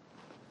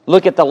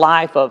 Look at the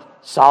life of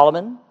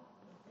Solomon.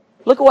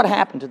 Look at what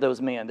happened to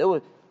those men. They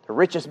were the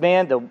richest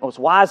man, the most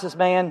wisest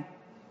man,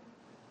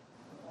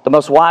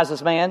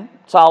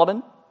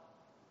 Solomon,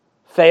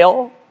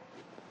 fell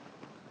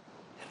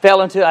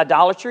into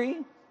idolatry.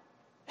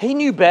 He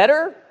knew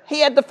better. He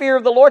had the fear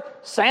of the Lord.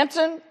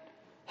 Samson,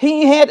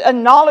 he had a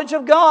knowledge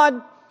of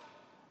God.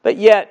 But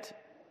yet,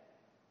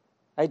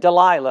 a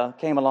Delilah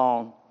came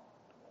along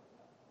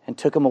and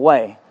took him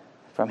away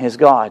from his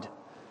God.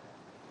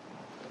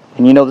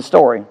 And you know the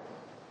story.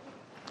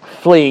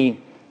 Flee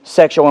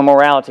sexual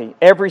immorality.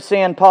 Every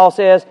sin, Paul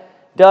says,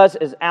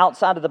 is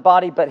outside of the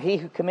body, but he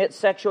who commits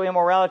sexual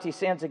immorality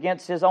sins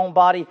against his own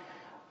body.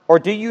 Or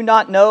do you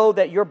not know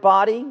that your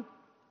body,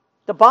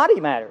 the body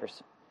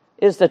matters,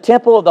 is the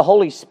temple of the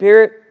Holy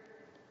Spirit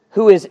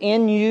who is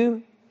in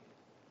you,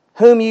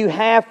 whom you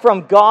have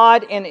from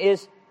God,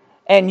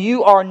 and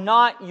you are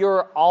not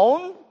your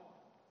own?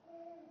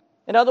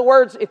 In other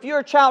words, if you're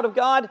a child of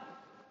God,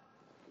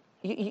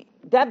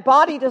 that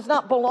body does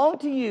not belong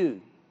to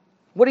you.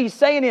 What he's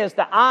saying is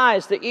the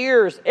eyes, the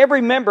ears,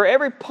 every member,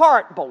 every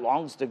part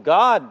belongs to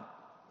God.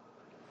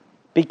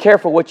 Be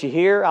careful what you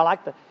hear. I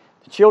like the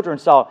children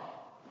saw.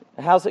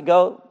 How's it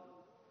go?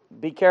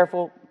 Be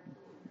careful.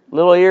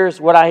 Little ears,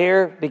 what I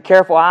hear. Be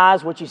careful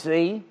eyes, what you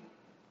see.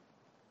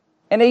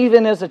 And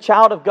even as a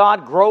child of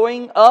God,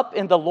 growing up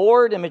in the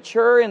Lord and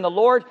mature in the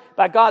Lord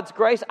by God's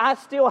grace, I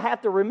still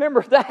have to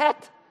remember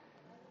that.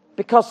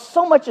 Because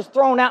so much is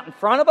thrown out in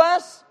front of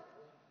us.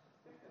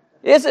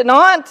 Is it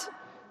not?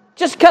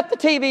 Just cut the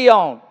TV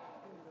on.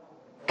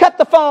 Cut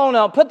the phone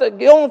on.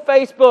 Go on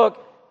Facebook.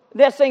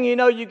 Next thing you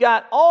know, you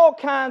got all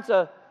kinds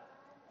of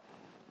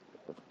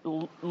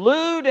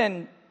lewd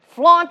and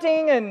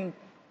flaunting and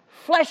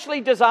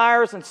fleshly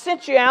desires and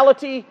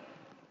sensuality.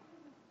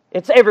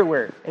 It's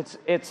everywhere.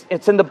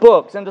 It's in the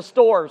books, in the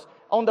stores,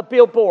 on the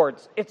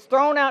billboards. It's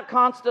thrown out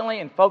constantly,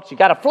 and folks, you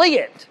got to flee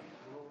it.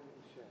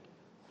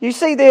 You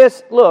see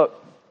this? Look.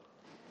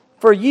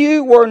 For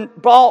you were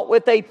bought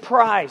with a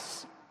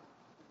price.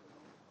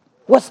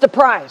 What's the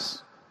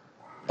price?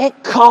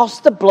 It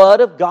cost the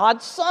blood of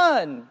God's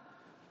Son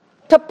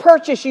to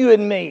purchase you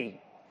and me.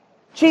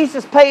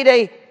 God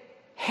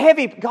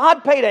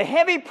paid a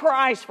heavy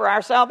price for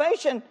our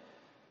salvation.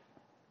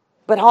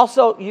 But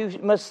also, you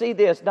must see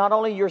this. Not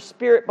only your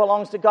spirit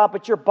belongs to God,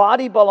 but your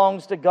body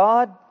belongs to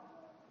God.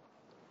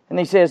 And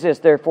he says this,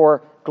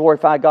 therefore,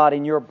 glorify God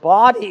in your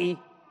body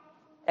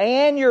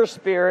and your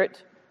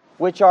spirit,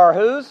 which are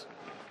whose?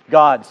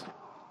 God's.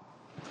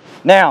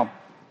 Now,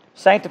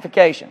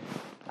 sanctification.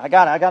 I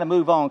got to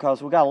move on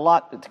because we've got a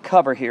lot to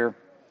cover here.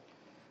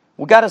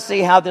 We've got to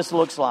see how this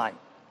looks like.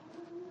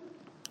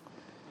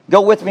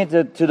 Go with me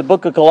to the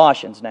book of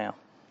Colossians now.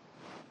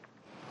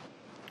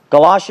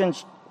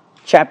 Colossians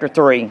chapter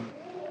 3.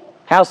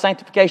 How does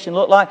sanctification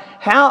look like?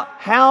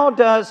 How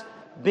does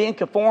being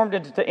conformed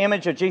into the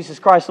image of Jesus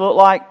Christ look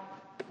like?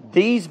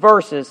 These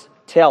verses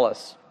tell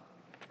us.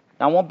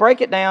 Now, I won't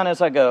break it down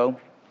as I go.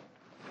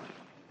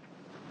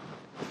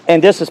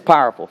 And this is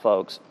powerful,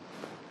 folks.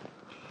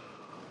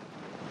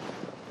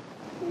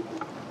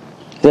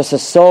 This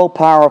is so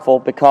powerful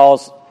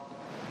because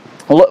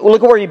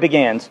look where he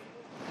begins.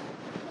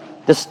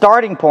 The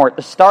starting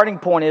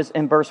point is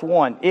in verse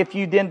 1. If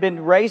you then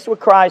been raised with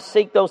Christ,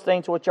 seek those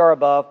things which are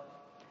above,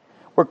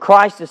 where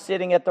Christ is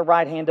sitting at the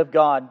right hand of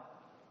God.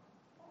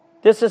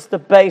 This is the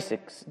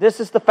basics. This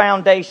is the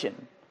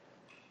foundation.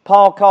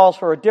 Paul calls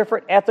for a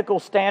different ethical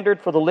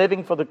standard for the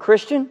living for the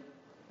Christian.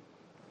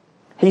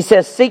 He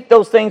says, seek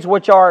those things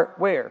which are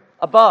where?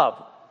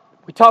 Above.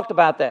 We talked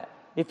about that.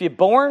 If you're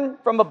born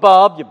from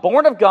above, you're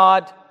born of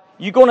God,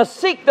 you're going to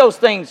seek those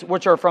things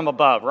which are from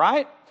above,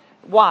 right?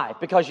 Why?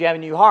 Because you have a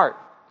new heart.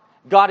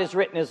 God has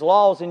written His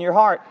laws in your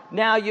heart.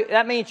 Now,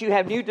 that means you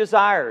have new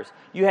desires.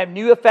 You have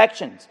new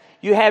affections.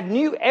 You have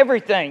new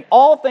everything.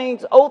 All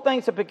things, old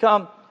things have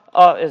become,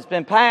 has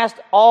been passed.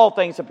 All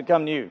things have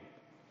become new.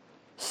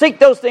 Seek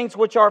those things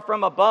which are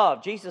from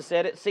above. Jesus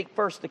said it, seek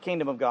first the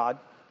kingdom of God.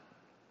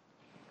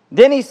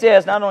 Then He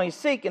says, not only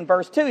seek, in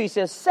verse 2, He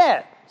says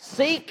set.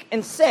 Seek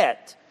and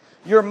set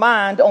your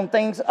mind on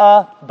things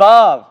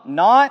above,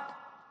 not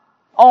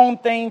on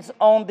things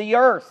on the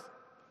earth.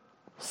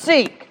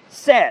 Seek,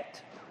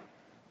 set.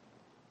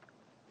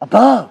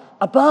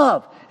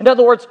 Above. In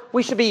other words,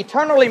 we should be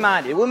eternally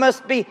minded. We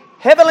must be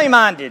heavenly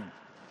minded.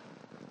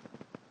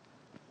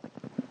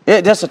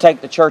 This will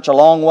take the church a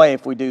long way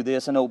if we do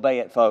this and obey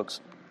it, folks.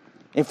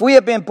 If we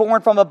have been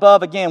born from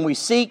above, again, we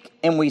seek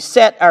and we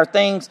set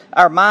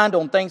our mind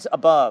on things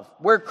above,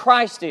 where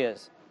Christ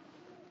is,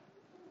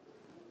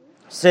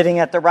 sitting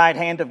at the right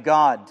hand of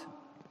God.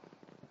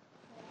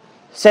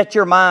 Set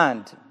your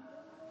mind.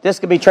 This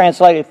could be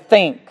translated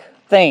think.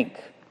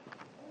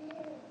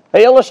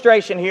 The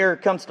illustration here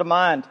comes to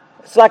mind.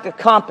 It's like a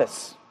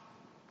compass.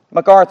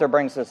 MacArthur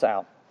brings this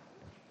out.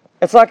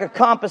 It's like a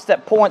compass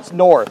that points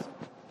north.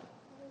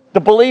 The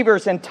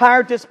believer's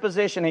entire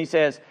disposition, he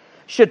says,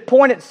 should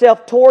point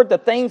itself toward the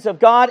things of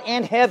God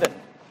and heaven.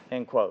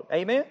 End quote.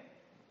 Amen?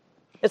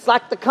 It's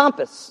like the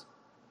compass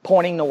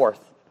pointing north.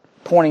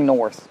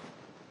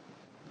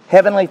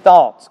 Heavenly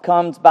thoughts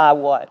comes by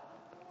what?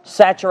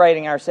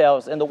 saturating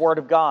ourselves in the Word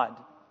of God.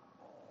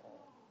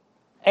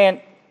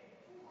 And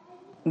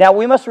now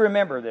we must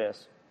remember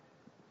this.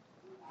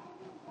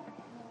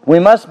 We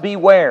must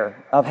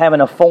beware of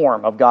having a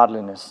form of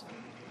godliness,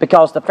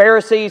 because the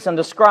Pharisees and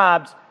the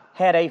scribes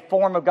had a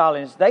form of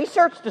godliness. They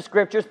searched the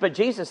Scriptures, but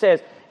Jesus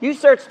says, you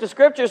search the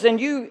Scriptures and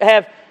you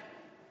have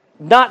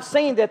not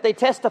seen that they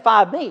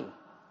testify of me.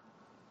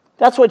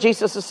 That's what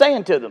Jesus is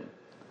saying to them.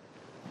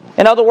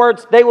 In other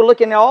words, they were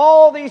looking at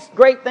all these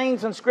great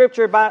things in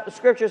Scriptures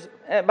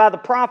by the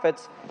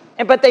prophets,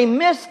 but they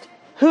missed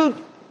who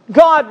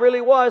God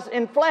really was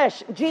in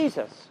flesh,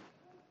 Jesus.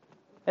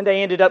 And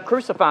they ended up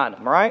crucifying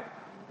him, right?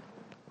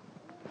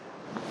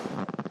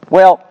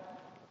 Well,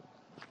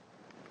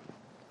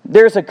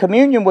 there's a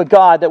communion with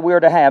God that we're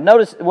to have.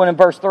 Notice when in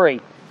verse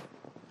 3,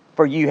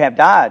 for you have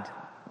died,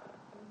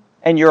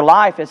 and your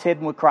life is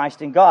hidden with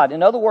Christ in God.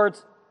 In other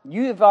words,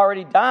 you have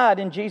already died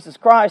in Jesus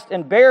Christ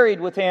and buried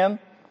with Him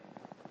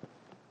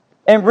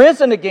and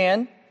risen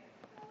again.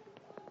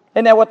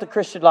 Isn't that what the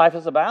Christian life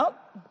is about?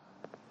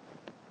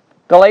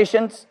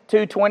 Galatians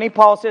 2:20,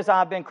 Paul says,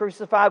 I've been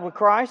crucified with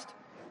Christ.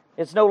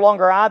 It's no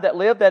longer I that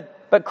live,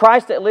 but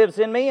Christ that lives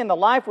in me. And the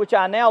life which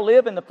I now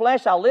live in the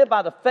flesh, I live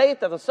by the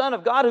faith of the Son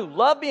of God who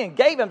loved me and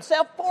gave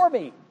Himself for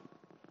me.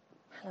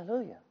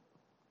 Hallelujah.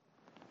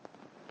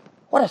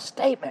 What a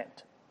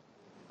statement.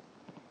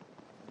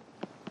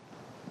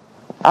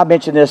 I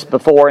mentioned this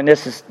before, and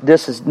this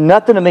is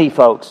nothing to me,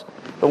 folks.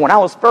 But when I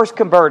was first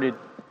converted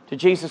to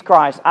Jesus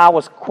Christ, I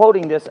was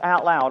quoting this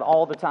out loud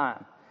all the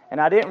time. And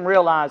I didn't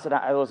realize that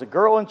I was a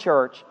girl in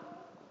church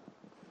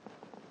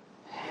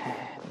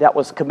that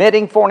was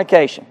committing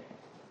fornication.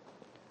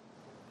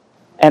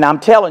 And I'm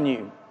telling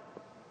you,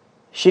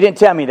 she didn't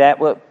tell me that,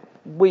 but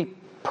we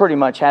pretty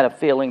much had a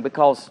feeling,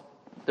 because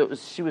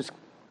she was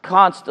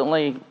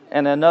constantly,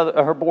 and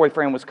her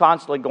boyfriend was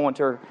constantly going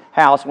to her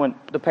house when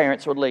the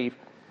parents would leave.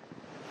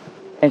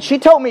 And she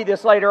told me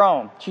this later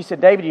on. She said,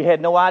 David, you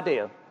had no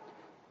idea.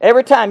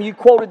 Every time you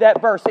quoted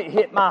that verse, it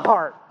hit my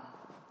heart.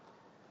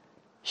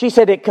 She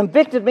said, it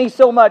convicted me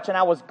so much, and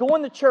I was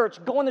going to church,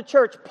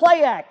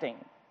 play acting.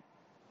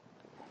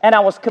 And I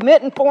was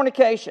committing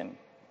fornication,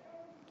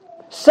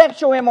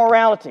 sexual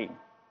immorality.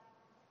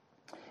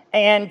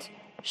 And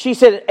she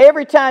said,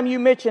 every time you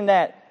mentioned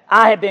that,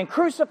 I had been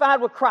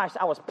crucified with Christ,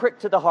 I was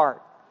pricked to the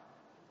heart.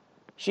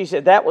 She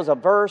said, that was a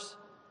verse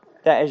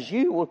that as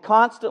you were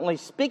constantly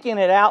speaking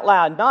it out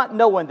loud, not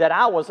knowing that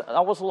I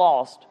was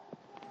lost,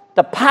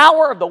 the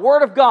power of the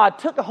Word of God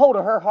took a hold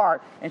of her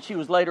heart, and she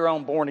was later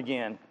on born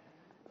again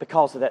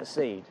because of that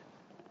seed.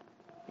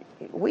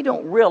 We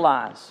don't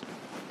realize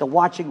the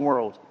watching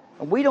world,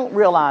 and we don't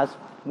realize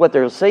what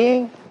they're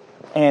seeing,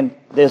 and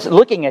they're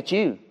looking at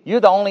you. You're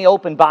the only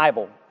open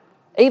Bible.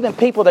 Even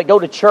people that go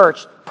to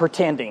church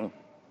pretending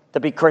to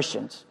be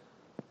Christians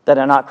that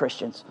are not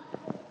Christians.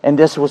 And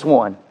this was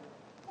one.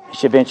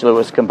 She eventually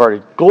was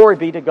converted. Glory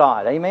be to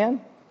God. Amen?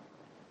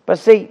 But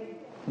see,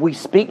 we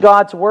speak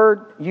God's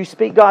Word. You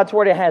speak God's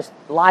Word. It has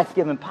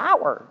life-giving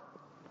power.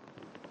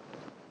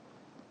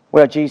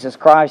 Well, Jesus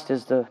Christ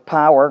is the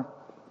power.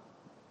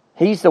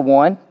 He's the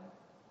one.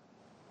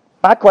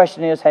 My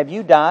question is, have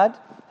you died?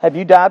 Have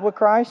you died with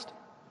Christ?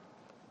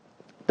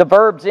 The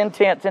verb's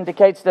intent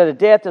indicates that a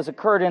death has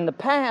occurred in the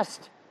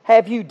past.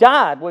 Have you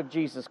died with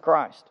Jesus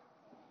Christ?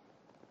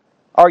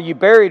 Are you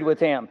buried with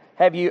Him?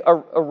 Have you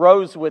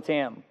arose with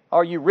Him?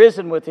 Are you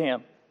risen with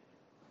Him?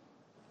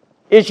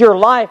 Is your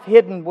life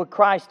hidden with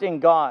Christ in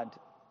God?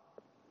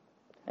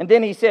 And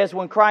then he says,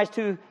 when Christ,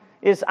 who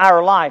is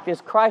our life,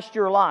 is Christ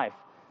your life,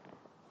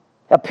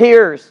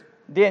 appears,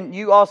 then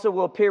you also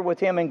will appear with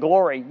Him in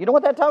glory. You know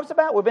what that talks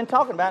about? We've been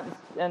talking about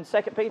in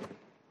 2 Peter.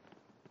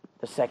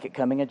 The second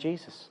coming of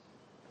Jesus.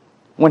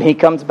 When He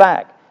comes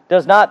back.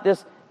 Does not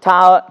this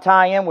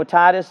tie in with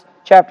Titus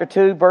chapter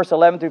 2, verse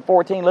 11 through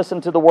 14? Listen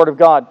to the Word of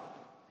God.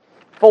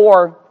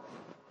 For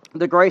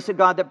the grace of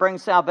God that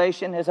brings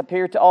salvation has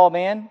appeared to all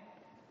men.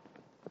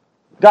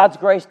 God's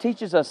grace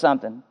teaches us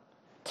something.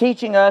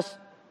 Teaching us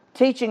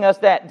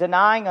that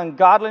denying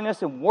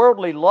ungodliness and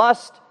worldly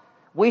lust,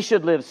 we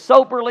should live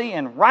soberly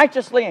and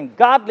righteously and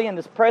godly in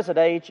this present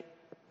age.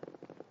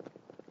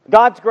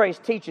 God's grace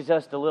teaches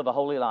us to live a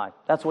holy life.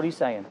 That's what He's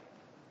saying.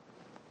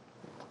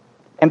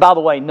 And by the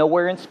way,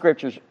 nowhere in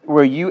Scriptures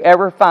will you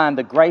ever find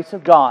the grace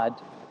of God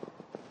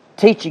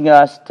teaching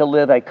us to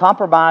live a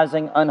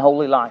compromising,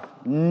 unholy life.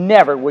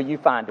 Never will you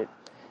find it.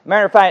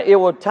 Matter of fact, it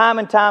will time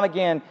and time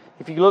again,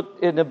 if you look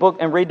in the book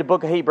and read the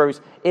book of Hebrews,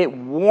 it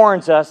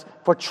warns us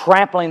for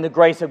trampling the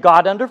grace of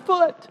God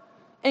underfoot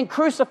and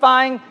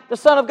crucifying the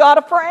Son of God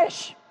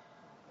afresh.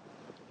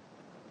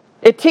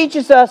 It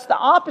teaches us the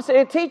opposite.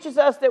 It teaches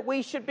us that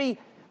we should be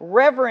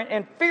reverent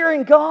and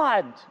fearing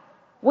God.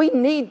 We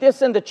need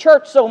this in the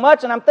church so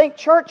much, and I'm thinking,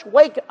 church,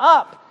 wake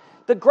up.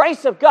 The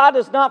grace of God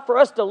is not for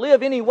us to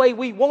live any way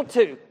we want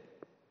to.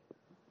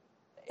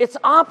 It's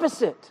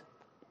opposite.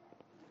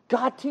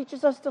 God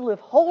teaches us to live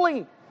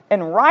holy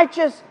and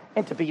righteous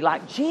and to be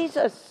like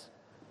Jesus.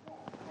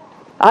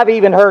 I've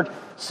even heard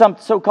some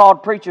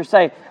so-called preachers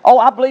say, oh,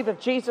 I believe if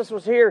Jesus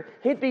was here,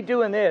 he'd be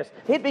doing this.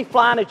 He'd be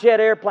flying a jet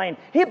airplane.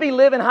 He'd be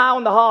living high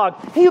on the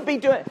hog. He'd be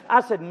doing...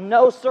 I said,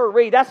 no,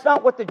 sirree. That's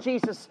not what the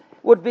Jesus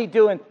would be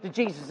doing, the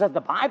Jesus of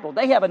the Bible.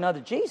 They have another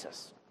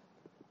Jesus.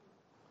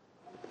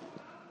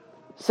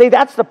 See,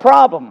 that's the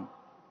problem.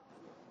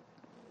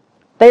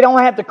 They don't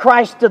have the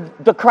Christ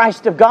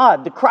of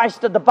God, the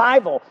Christ of the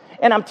Bible.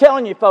 And I'm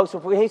telling you, folks,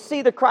 if we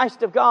see the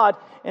Christ of God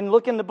and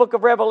look in the book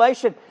of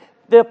Revelation,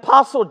 the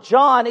Apostle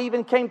John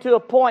even came to a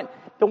point,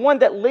 the one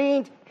that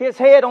leaned his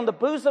head on the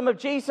bosom of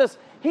Jesus,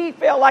 he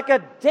felt like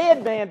a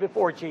dead man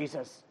before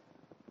Jesus.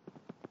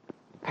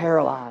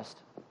 Paralyzed.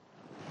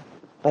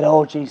 But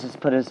oh, Jesus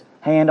put his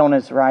hand on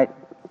his right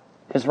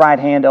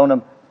hand on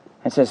him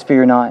and says,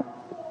 fear not.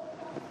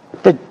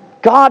 The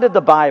God of the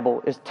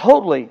Bible is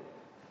totally,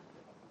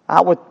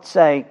 I would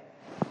say,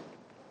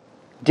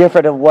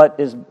 different of what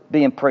is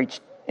being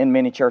preached in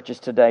many churches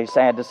today,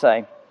 sad to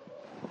say.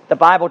 The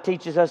Bible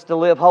teaches us to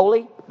live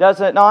holy,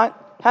 does it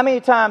not? How many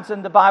times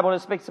in the Bible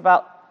it speaks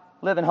about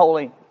living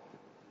holy?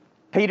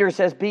 Peter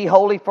says, be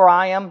holy for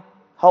I am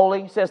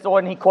holy, says the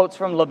Lord, and he quotes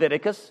from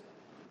Leviticus.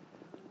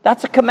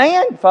 That's a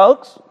command,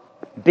 folks.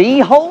 Be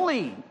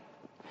holy.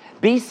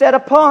 Be set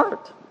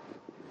apart.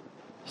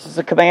 This is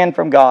a command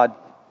from God.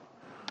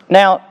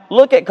 Now,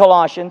 look at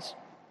Colossians.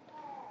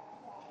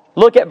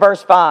 Look at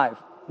verse 5.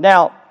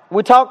 Now,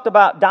 we talked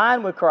about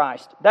dying with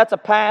Christ. That's a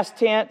past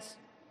tense.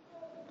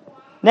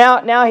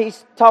 Now he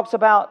talks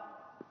about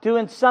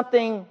doing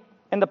something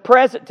in the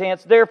present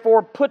tense.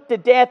 Therefore, put to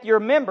death your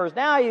members.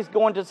 Now he's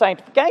going to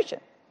sanctification.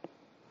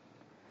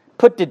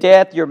 Put to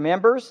death your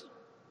members.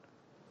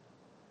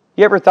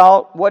 You ever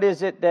thought, what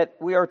is it that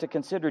we are to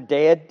consider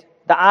dead?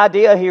 The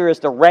idea here is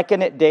to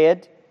reckon it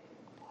dead.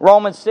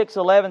 Romans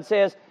 6:11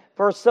 says,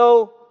 for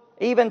so,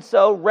 even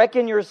so,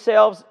 reckon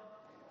yourselves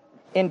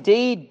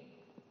indeed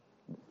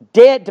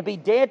dead, to be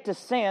dead to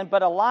sin,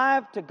 but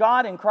alive to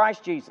God in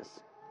Christ Jesus.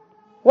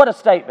 What a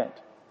statement.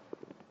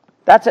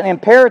 That's an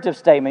imperative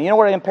statement. You know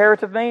what an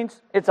imperative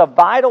means? It's of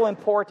vital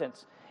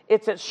importance.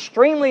 It's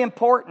extremely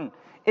important.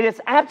 It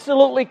is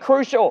absolutely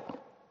crucial.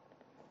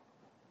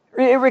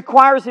 It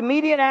requires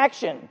immediate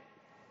action.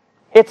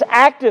 It's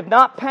active,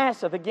 not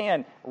passive.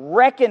 Again,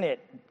 reckon it.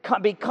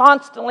 Be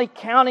constantly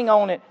counting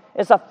on it.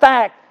 It's a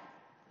fact.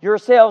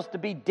 Yourselves to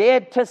be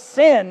dead to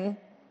sin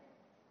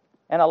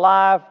and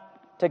alive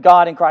to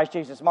God in Christ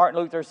Jesus.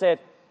 Martin Luther said,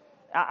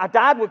 I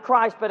died with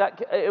Christ,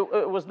 but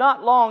it was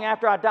not long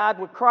after I died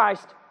with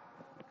Christ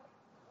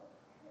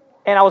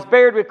and I was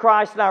buried with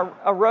Christ and I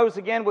arose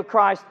again with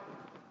Christ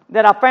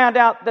that I found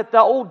out that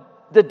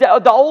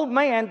the old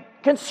man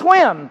can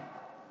swim.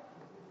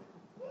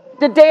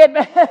 The dead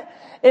man.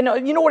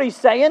 And you know what he's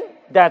saying?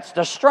 That's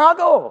the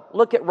struggle.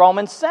 Look at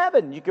Romans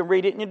 7. You can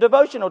read it in your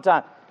devotional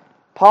time.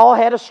 Paul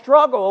had a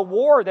struggle, a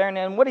war there.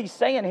 And what he's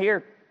saying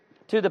here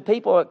to the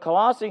people at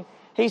Colossae,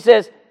 he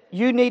says,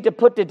 you need to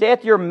put to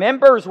death your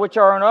members which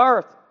are on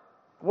earth.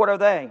 What are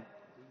they?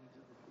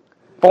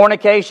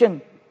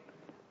 Fornication,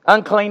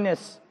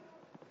 uncleanness,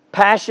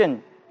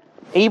 passion,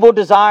 evil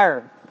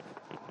desire,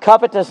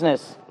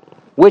 covetousness,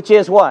 which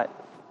is what?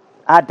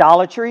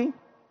 Idolatry.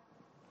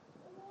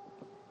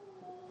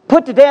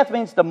 Put to death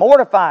means to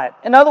mortify it.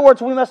 In other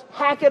words, we must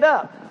hack it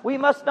up. We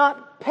must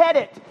not pet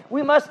it.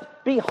 We must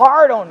be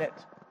hard on it.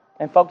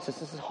 And folks,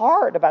 this is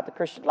hard about the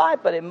Christian life,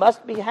 but it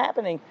must be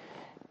happening.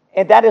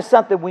 And that is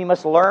something we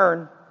must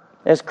learn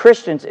as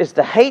Christians, is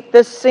to hate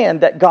this sin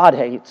that God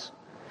hates.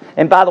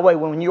 And by the way,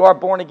 when you are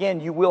born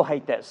again, you will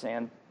hate that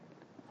sin.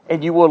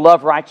 And you will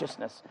love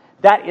righteousness.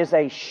 That is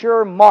a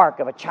sure mark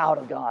of a child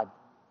of God.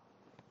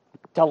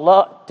 To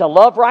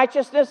love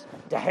righteousness,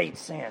 to hate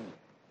sin.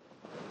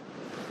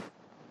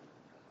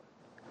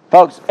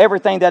 Folks,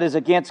 everything that is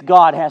against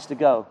God has to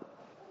go.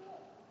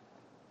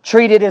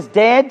 Treat it as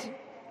dead.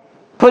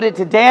 Put it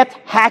to death.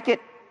 Hack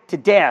it to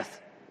death.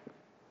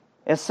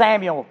 As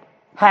Samuel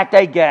hacked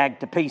Agag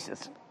to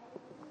pieces.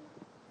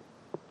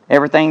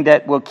 Everything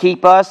that will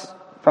keep us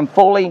from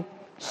fully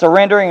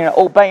surrendering and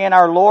obeying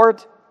our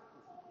Lord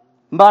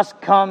must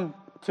come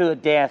to a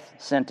death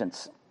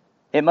sentence.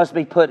 It must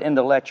be put in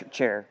the electric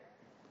chair.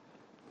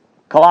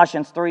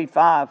 Colossians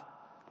 3:5.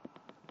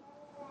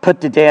 Put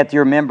to death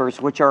your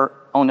members which are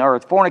on the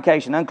earth.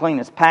 Fornication,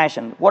 uncleanness,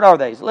 passion. What are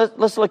these?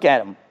 Let's look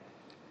at them.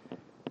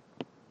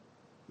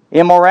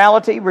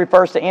 Immorality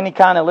refers to any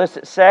kind of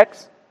illicit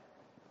sex.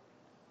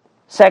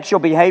 Sexual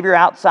behavior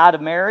outside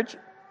of marriage.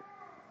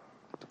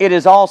 It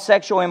is all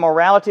sexual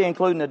immorality,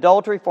 including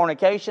adultery,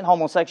 fornication,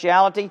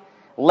 homosexuality,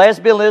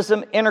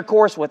 lesbianism,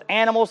 intercourse with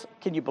animals.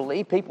 Can you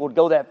believe people would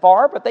go that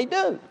far? But they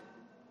do.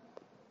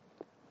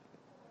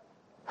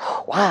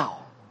 Wow.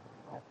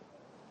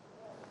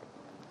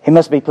 It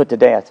must be put to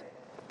death.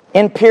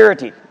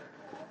 Impurity,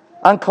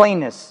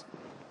 uncleanness,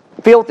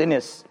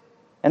 filthiness,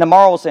 in a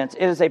moral sense.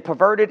 It is a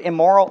perverted,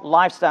 immoral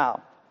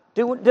lifestyle.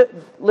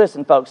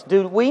 Listen, folks,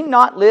 do we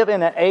not live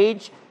in an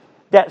age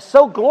that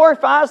so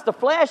glorifies the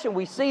flesh, and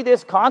we see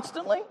this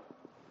constantly?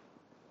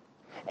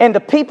 And the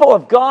people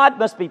of God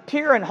must be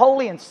pure and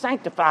holy and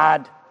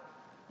sanctified.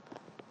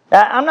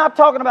 I'm not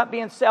talking about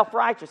being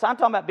self-righteous. I'm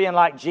talking about being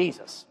like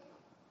Jesus.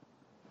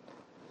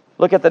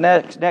 Look at the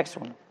next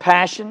one.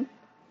 Passion.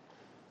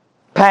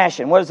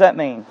 Passion, what does that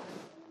mean?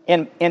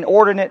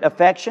 Inordinate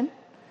affection.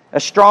 A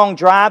strong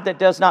drive that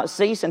does not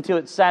cease until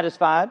it's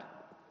satisfied.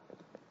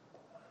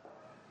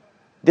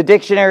 The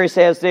dictionary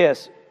says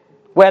this.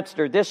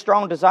 Webster, this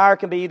strong desire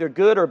can be either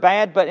good or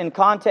bad, but in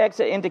context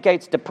it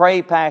indicates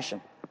depraved passion.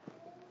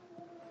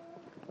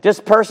 This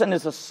person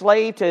is a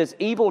slave to his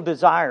evil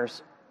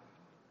desires.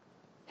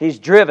 He's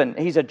driven.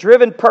 He's a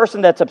driven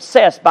person that's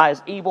obsessed by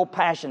his evil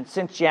passion,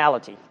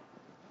 sensuality.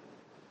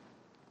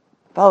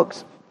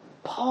 Folks,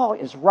 Paul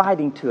is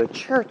writing to a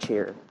church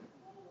here.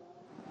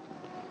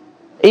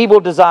 Evil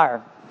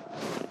desire.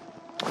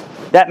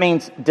 That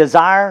means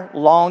desire,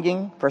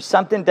 longing for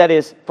something that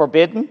is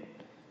forbidden.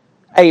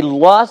 A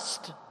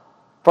lust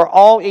for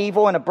all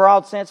evil in a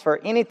broad sense, for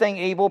anything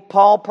evil.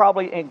 Paul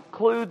probably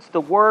includes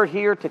the word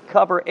here to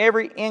cover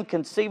every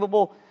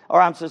inconceivable, or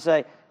I'm supposed to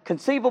say,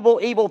 conceivable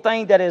evil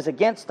thing that is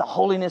against the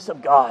holiness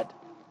of God.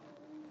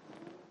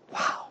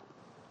 Wow.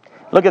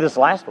 Look at this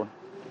last one.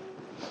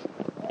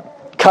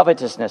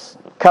 Covetousness.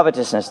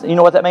 Covetousness. You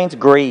know what that means?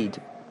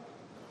 Greed.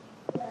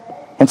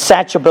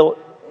 Insatiable.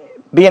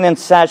 Being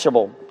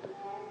insatiable.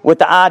 With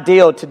the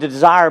ideal to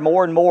desire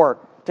more and more.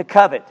 To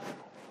covet.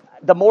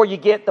 The more you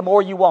get, the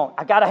more you want.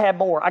 I got to have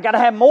more. I got to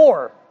have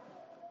more.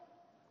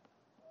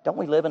 Don't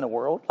we live in a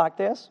world like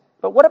this?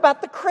 But what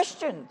about the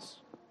Christians?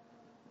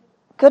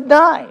 Good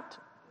night.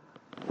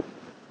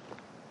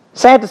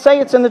 Sad to say,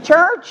 it's in the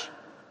church.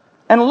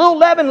 And a little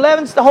leaven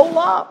leavens the whole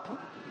lump.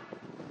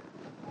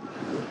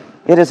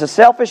 It is a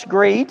selfish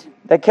greed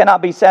that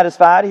cannot be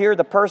satisfied. Here,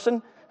 the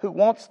person who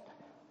wants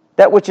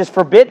that which is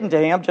forbidden to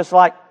him, just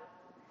like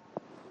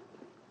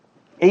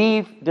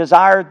Eve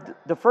desired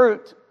the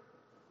fruit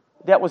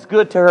that was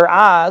good to her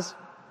eyes.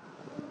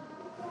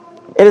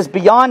 It is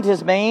beyond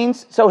his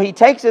means, so he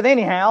takes it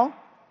anyhow.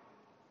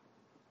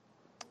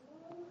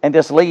 And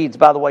this leads,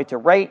 by the way, to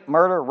rape,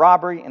 murder,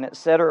 robbery, and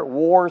etc.,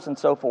 wars, and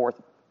so forth.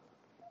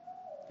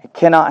 It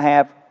cannot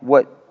have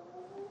what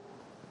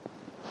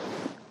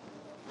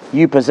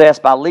you possess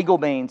by legal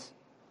means,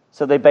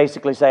 so they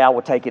basically say, I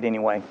will take it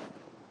anyway.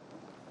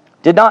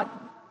 Did not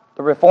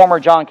the reformer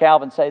John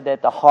Calvin say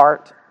that the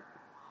heart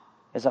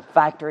is a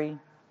factory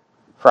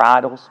for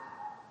idols?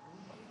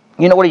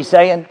 You know what he's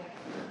saying?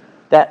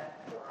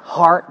 That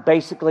heart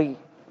basically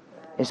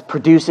is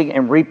producing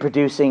and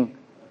reproducing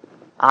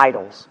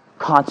idols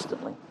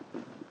constantly.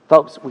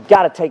 Folks, we've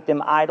got to take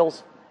them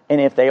idols,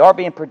 and if they are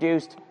being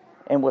produced,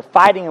 and we're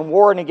fighting and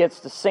warring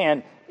against the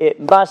sin, it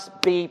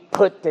must be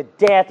put to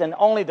death, and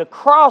only the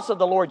cross of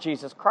the Lord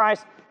Jesus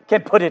Christ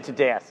can put it to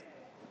death.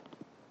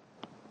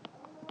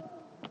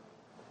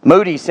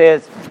 Moody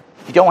says,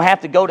 you don't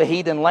have to go to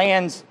heathen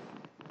lands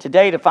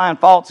today to find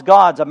false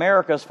gods.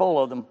 America's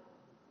full of them.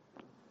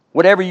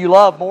 Whatever you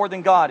love more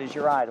than God is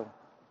your idol.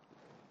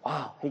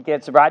 Wow, he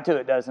gets right to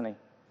it, doesn't he?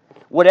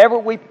 Whatever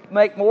we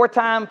make more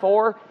time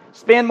for,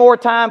 spend more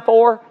time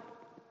for.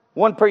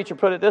 One preacher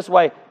put it this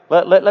way,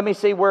 let me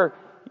see where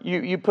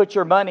you put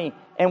your money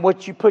and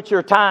what you put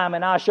your time,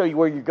 and I'll show you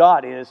where your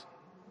God is.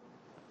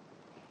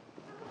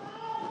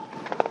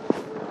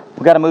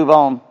 We've got to move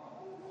on.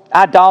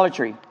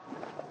 Idolatry.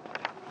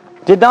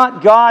 Did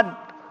not God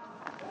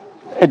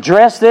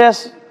address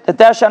this? That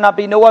there shall not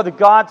be no other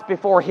gods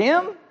before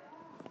Him?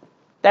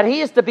 That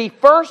He is to be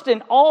first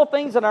in all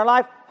things in our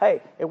life?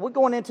 Hey, if we're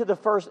going into the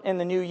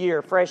new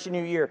year, fresh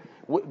new year,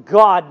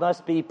 God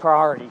must be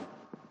priority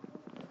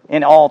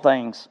in all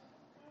things.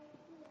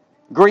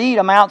 Greed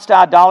amounts to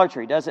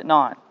idolatry, does it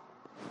not?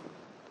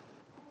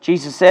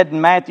 Jesus said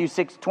in Matthew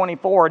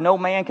 6:24, no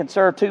man can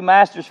serve two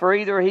masters, for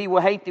either he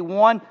will hate the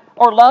one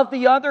or love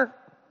the other.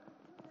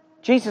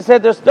 Jesus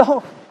said there's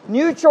no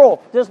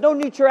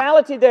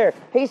neutrality there.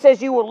 He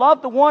says you will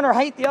love the one or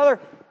hate the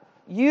other.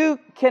 You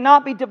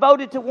cannot be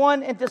devoted to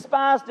one and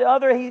despise the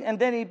other. And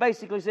then he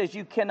basically says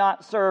you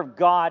cannot serve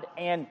God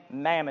and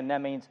mammon.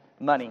 That means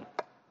money.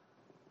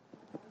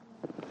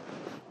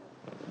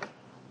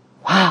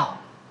 Wow.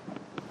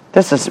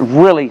 This is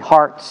really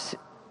heart-seeking.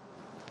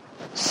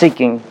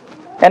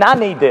 And I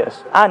need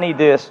this.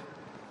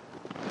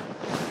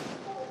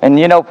 And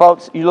you know,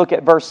 folks, you look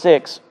at verse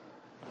 6.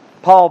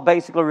 Paul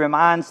basically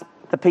reminds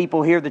the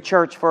people here, the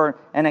church, for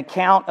an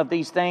account of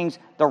these things,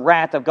 the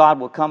wrath of God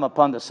will come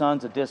upon the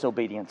sons of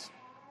disobedience.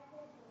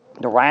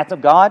 The wrath of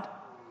God?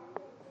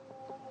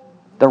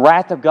 The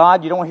wrath of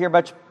God? You don't hear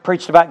much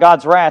preached about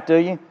God's wrath, do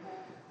you?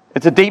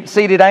 It's a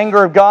deep-seated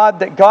anger of God,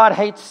 that God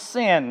hates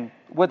sin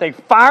with a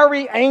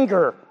fiery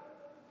anger.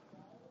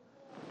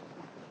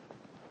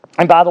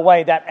 And by the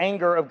way, that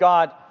anger of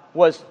God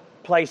was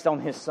placed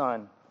on His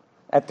Son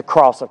at the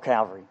cross of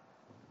Calvary,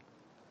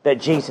 that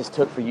Jesus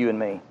took for you and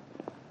me.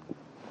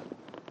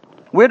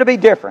 We're to be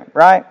different,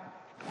 right?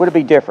 We're to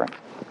be different.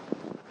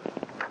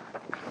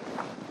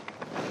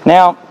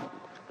 Now,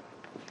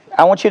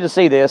 I want you to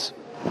see this.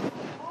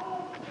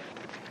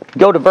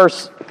 Go to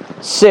verse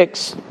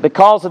 6.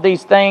 Because of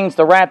these things,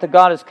 the wrath of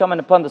God is coming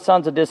upon the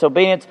sons of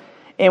disobedience,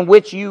 in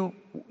which you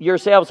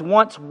yourselves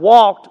once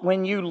walked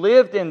when you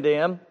lived in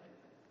them.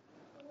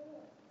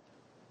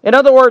 In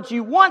other words,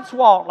 you once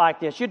walked like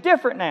this. You're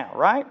different now,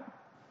 right?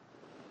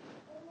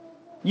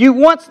 You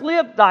once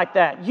lived like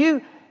that.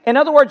 In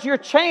other words, you're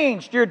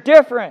changed. You're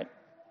different.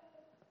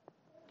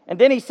 And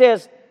then he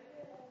says,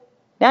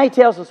 now he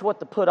tells us what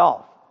to put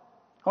off.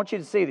 I want you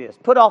to see this.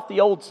 Put off the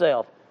old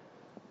self.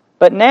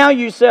 But now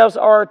yourselves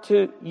are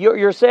to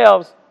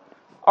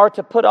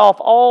put off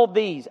all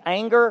these: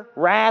 anger,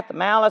 wrath,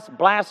 malice,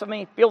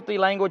 blasphemy, filthy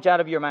language out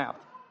of your mouth.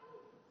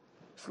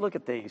 Let's look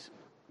at these.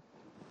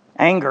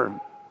 Anger.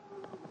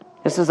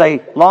 This is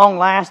a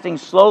long-lasting,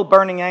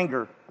 slow-burning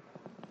anger.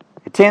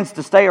 It tends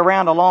to stay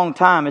around a long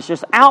time. It's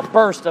just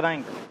outbursts of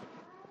anger.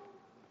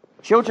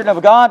 Children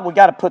of God, we've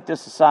got to put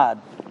this aside.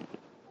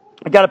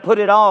 We've got to put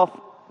it off.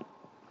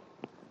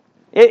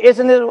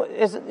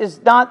 Is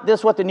not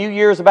this what the new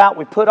year is about?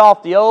 We put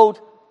off the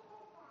old,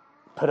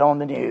 put on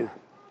the new.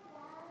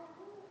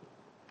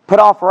 Put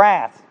off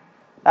wrath.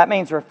 That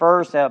means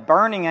refers to a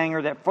burning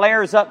anger that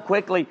flares up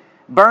quickly,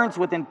 burns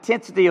with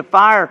intensity of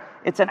fire.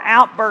 It's an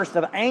outburst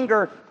of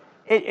anger.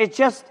 It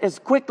just as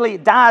quickly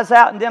dies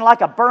out, and then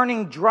like a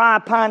burning dry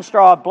pine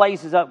straw, it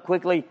blazes up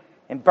quickly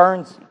and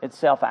burns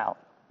itself out.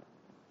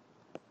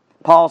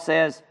 Paul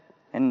says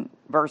in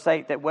verse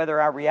 8 that whether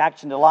our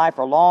reaction to life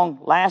are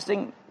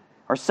long-lasting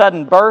or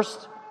sudden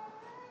bursts,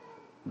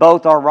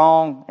 both are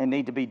wrong and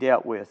need to be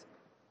dealt with.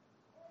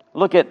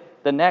 Look at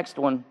the next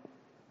one.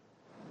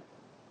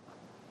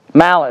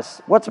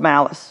 Malice. What's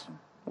malice?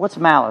 What's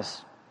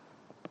malice?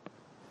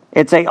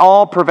 It's an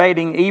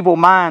all-pervading evil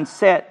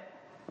mindset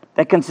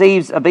that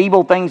conceives of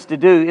evil things to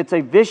do. It's a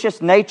vicious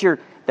nature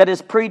that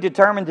is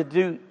predetermined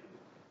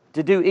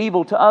to do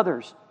evil to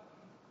others.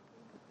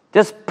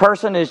 This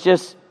person is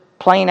just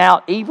plain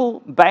out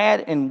evil,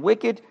 bad, and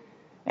wicked,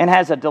 and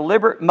has a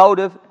deliberate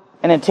motive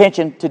and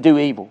intention to do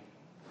evil.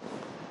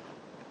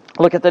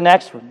 Look at the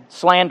next one.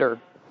 Slander.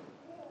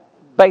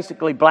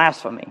 Basically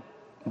blasphemy.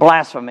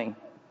 Blasphemy.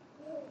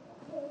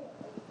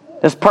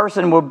 This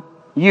person will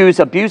use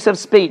abusive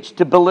speech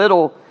to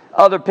belittle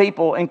other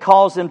people and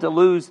cause them to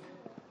lose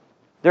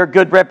their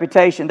good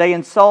reputation. They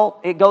insult.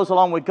 It goes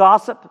along with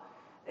gossip.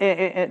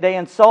 They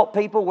insult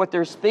people with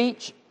their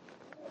speech.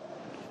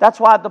 That's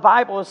why the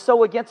Bible is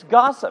so against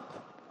gossip.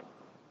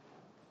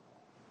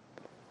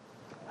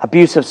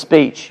 Abusive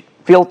speech.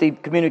 Filthy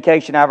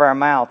communication out of our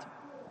mouth.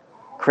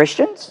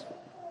 Christians?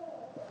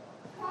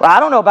 Well, I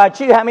don't know about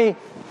you. How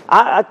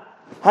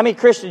many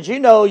Christians you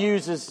know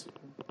uses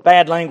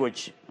bad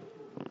language?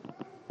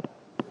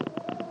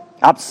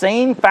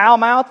 Obscene, foul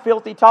mouth,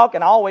 filthy talk,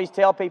 and I always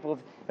tell people.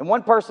 And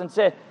one person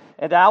said,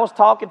 and I was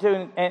talking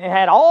to, and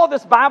had all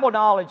this Bible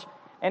knowledge,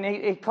 and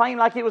he claimed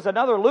like he was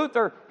another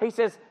Luther. He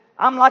says,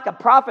 I'm like a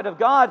prophet of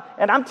God,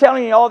 and I'm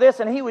telling you all this,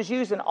 and he was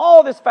using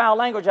all this foul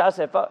language. I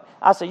said,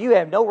 you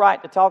have no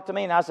right to talk to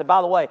me. And I said,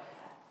 by the way,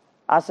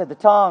 the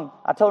tongue,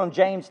 I told him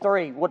James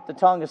 3, what the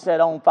tongue is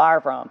set on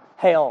fire from,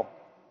 hell.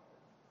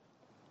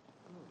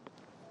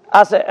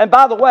 I said, and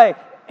by the way,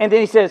 and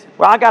then he says,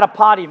 well, I got a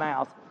potty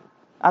mouth.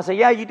 I said,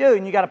 yeah, you do,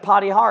 and you got a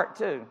potty heart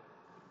too.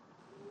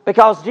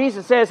 Because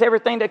Jesus says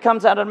everything that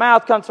comes out of the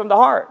mouth comes from the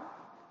heart.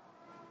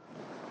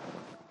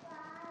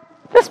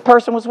 This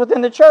person was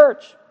within the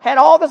church, had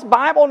all this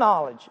Bible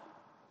knowledge.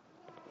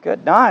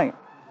 Good night.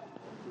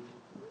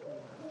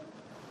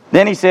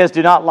 Then he says,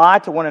 do not lie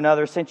to one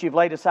another, since you've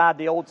laid aside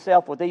the old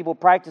self with evil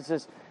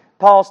practices.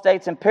 Paul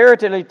states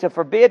imperatively to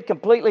forbid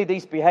completely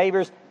these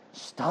behaviors.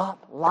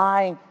 Stop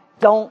lying.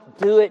 Don't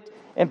do it.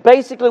 And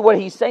basically what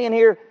he's saying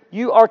here,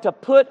 you are to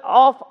put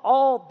off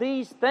all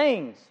these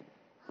things.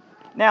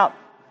 Now,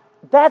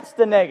 that's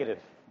the negative.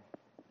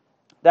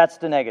 That's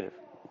the negative.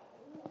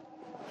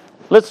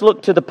 Let's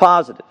look to the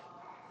positive.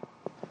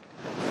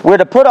 We're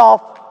to put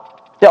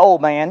off the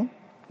old man,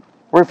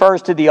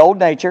 refers to the old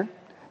nature,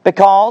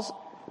 because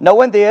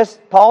knowing this,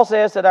 Paul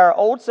says that our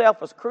old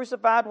self was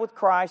crucified with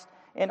Christ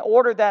in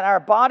order that our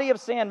body of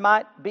sin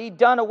might be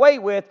done away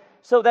with,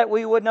 so that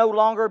we would no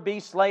longer be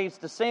slaves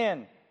to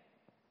sin.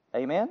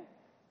 Amen?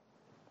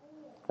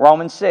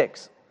 Romans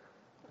 6.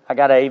 I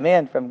got an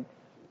amen from...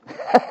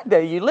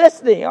 You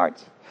listening, aren't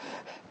you?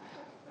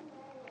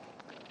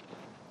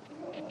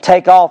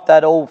 Take off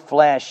that old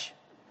flesh,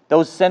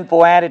 those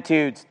sinful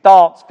attitudes,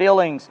 thoughts,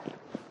 feelings,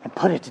 and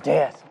put it to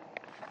death.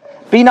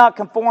 Be not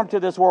conformed to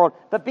this world,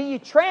 but be ye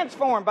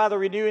transformed by the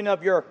renewing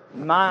of your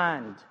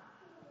mind.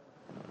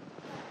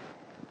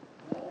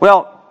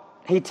 Well,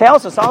 he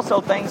tells us also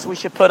things we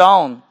should put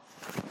on.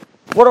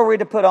 What are we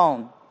to put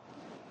on?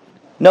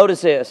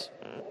 Notice this.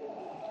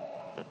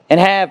 And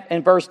have,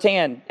 in verse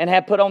 10, and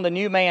have put on the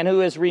new man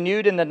who is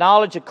renewed in the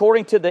knowledge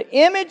according to the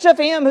image of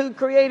him who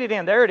created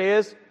him. There it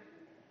is.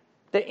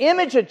 The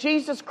image of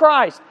Jesus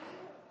Christ.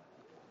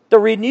 The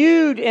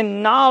renewed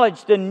in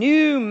knowledge, the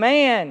new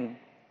man,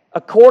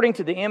 according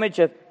to the image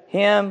of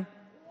him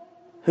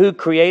who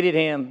created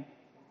him.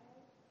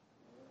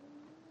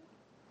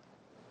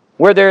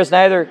 Where there is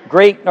neither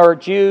Greek nor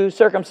Jew,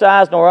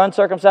 circumcised nor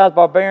uncircumcised,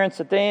 barbarian,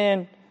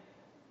 Scythian,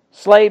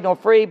 slave nor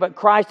free, but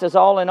Christ is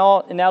all in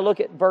all. And now look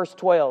at verse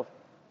 12.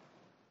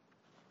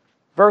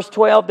 Verse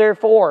 12,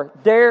 therefore.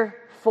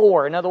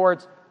 Therefore. In other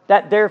words,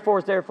 that therefore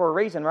is there for a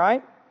reason,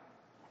 right?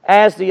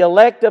 As the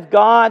elect of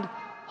God,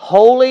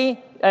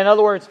 holy, in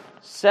other words,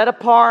 set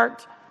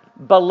apart,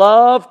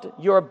 beloved,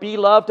 you're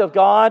beloved of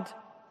God.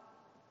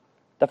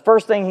 The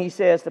first thing he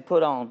says to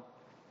put on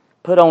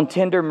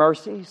tender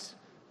mercies.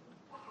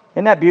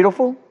 Isn't that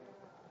beautiful?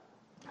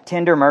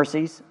 Tender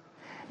mercies.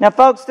 Now,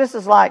 folks, this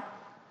is like,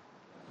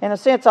 in a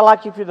sense, I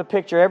like you through the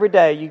picture. Every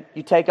day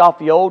you take off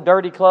the old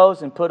dirty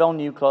clothes and put on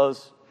new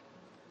clothes.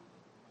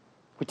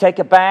 We take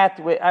a bath.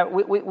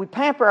 We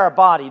pamper our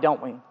body,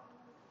 don't we?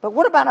 But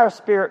what about our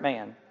spirit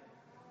man?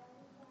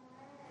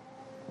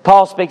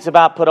 Paul speaks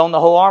about put on the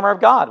whole armor of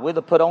God. We're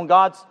to put on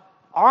God's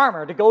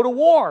armor to go to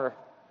war.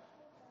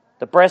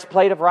 The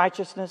breastplate of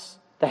righteousness,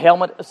 the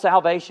helmet of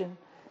salvation,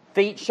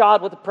 feet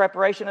shod with the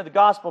preparation of the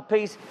gospel of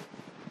peace,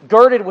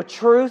 girded with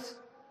truth,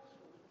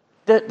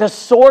 the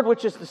sword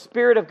which is the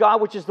Spirit of God,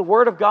 which is the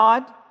Word of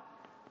God,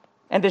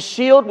 and the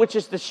shield which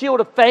is the shield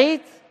of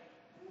faith.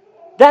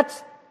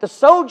 That's the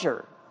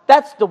soldier.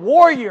 That's the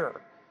warrior.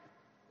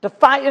 To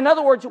fight. In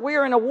other words, we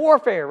are in a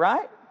warfare,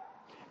 right?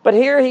 But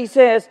here he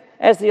says,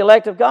 as the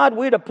elect of God,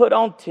 we're to put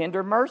on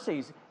tender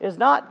mercies. Is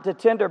not the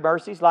tender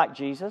mercies like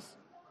Jesus?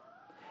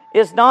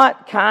 Is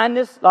not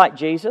kindness like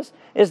Jesus?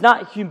 Is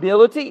not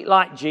humility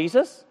like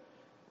Jesus?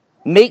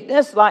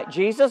 Meekness like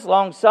Jesus?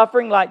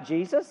 Long-suffering like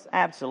Jesus?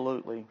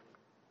 Absolutely.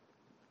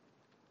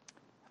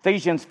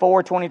 Ephesians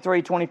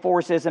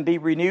 4:23-24 says, and be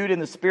renewed in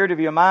the spirit of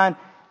your mind,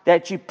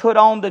 that you put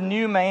on the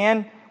new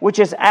man, which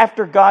is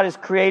after God is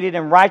created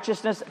in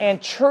righteousness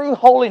and true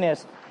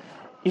holiness.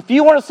 If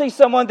you want to see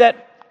someone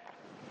that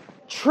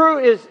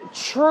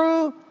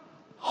true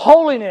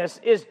holiness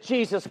is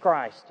Jesus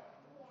Christ.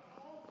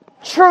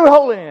 True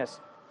holiness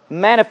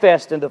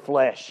manifest in the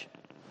flesh.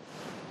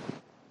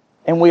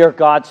 And we are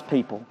God's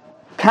people.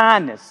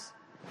 Kindness,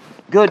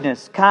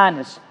 goodness,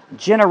 kindness,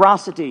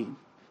 generosity.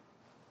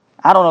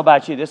 I don't know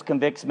about you, this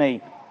convicts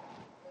me.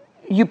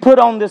 You put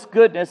on this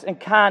goodness and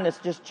kindness,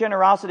 just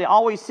generosity,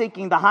 always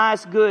seeking the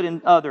highest good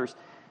in others.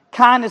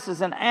 Kindness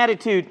is an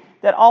attitude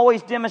that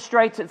always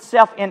demonstrates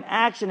itself in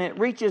action. It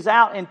reaches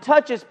out and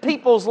touches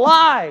people's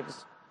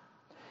lives.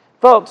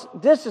 Folks,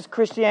 this is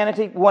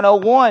Christianity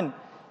 101.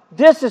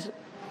 This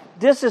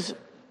is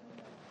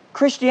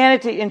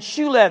Christianity in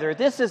shoe leather.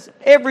 This is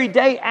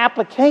everyday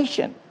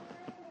application.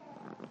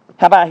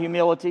 How about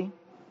humility?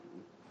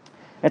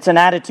 It's an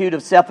attitude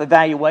of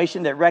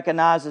self-evaluation that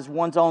recognizes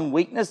one's own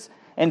weakness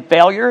and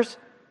failures,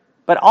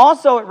 but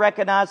also it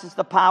recognizes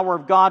the power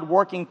of God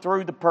working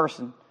through the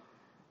person.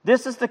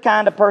 This is the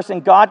kind of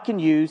person God can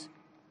use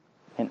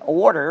in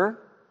order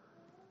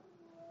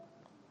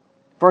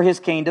for His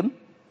kingdom.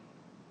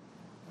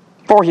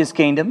 For His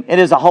kingdom. It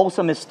is a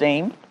wholesome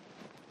esteem.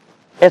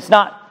 It's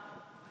not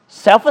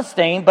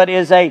self-esteem, but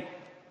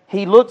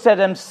he looks at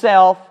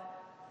himself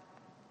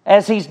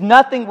as he's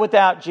nothing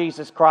without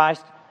Jesus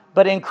Christ,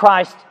 but in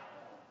Christ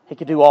he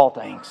can do all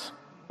things.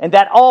 And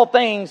that all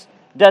things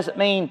doesn't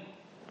mean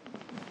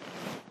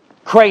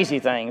crazy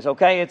things,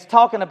 okay? It's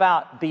talking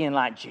about being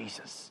like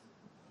Jesus.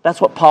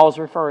 That's what Paul's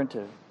referring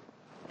to.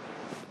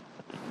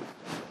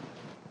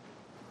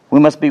 We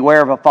must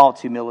beware of a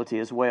false humility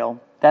as well.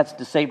 That's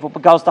deceitful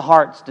because the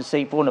heart's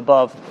deceitful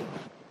and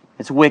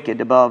it's wicked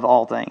above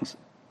all things.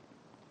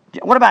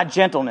 What about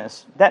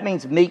gentleness? That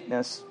means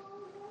meekness.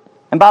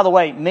 And by the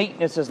way,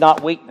 meekness is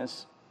not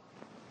weakness.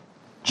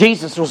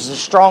 Jesus was the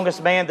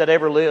strongest man that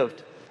ever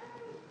lived.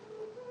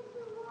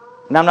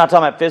 And I'm not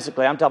talking about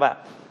physically, I'm talking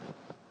about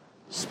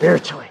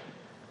spiritually.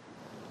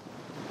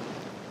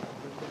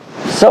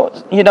 So,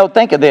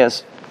 think of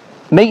this.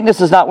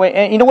 Meekness is not,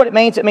 and you know what it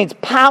means? It means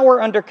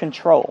power under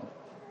control.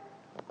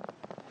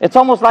 It's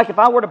almost like if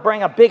I were to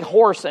bring a big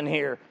horse in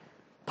here,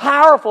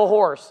 powerful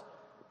horse,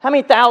 how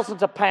many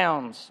thousands of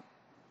pounds?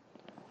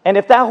 And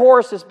if that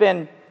horse has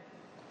been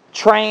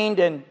trained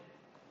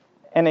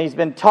and he's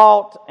been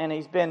taught and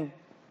he's been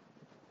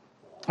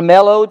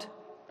mellowed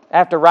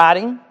after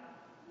riding,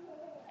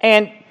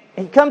 and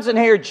he comes in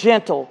here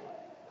gentle,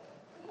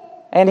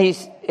 and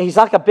he's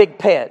like a big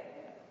pet.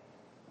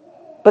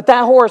 But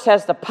that horse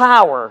has the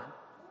power.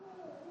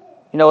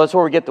 That's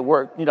where we get the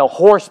word,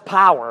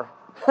 horsepower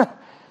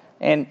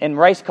and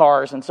race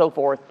cars and so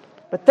forth.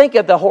 But think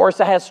of the horse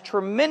that has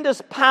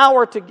tremendous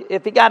power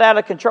if he got out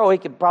of control, he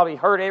could probably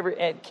hurt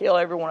and kill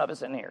every one of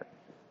us in here.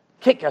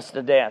 Kick us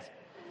to death.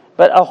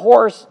 But a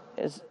horse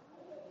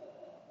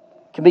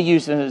can be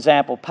used as an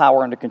example of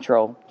power under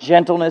control.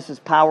 Gentleness is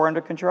power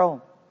under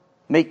control.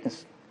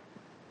 Meekness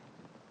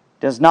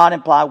does not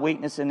imply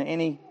weakness in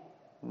any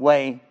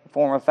way,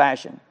 form, or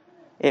fashion.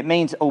 It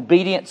means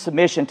obedient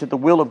submission to the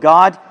will of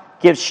God,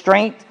 gives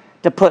strength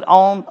to put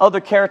on other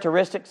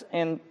characteristics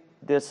in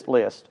this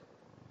list.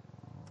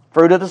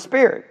 Fruit of the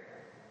Spirit.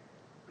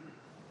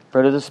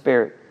 Fruit of the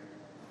Spirit.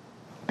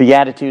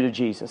 Beatitude of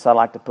Jesus, I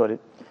like to put it.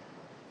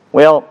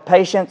 Well,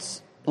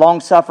 patience,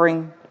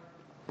 long-suffering.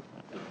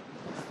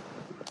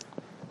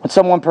 When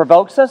someone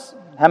provokes us,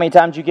 how many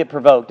times do you get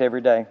provoked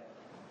every day?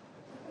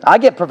 I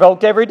get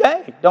provoked every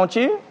day, don't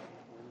you?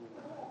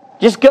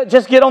 Just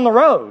get on the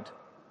road.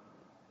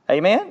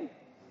 Amen?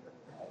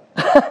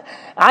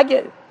 I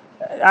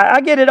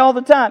get it all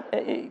the time.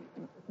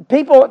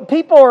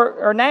 People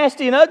are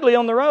nasty and ugly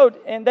on the road,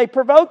 and they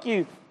provoke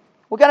you.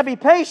 We've got to be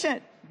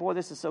patient. Boy,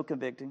 this is so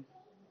convicting.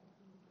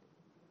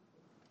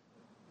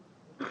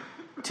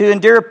 To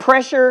endure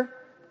pressure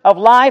of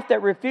life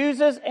that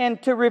refuses,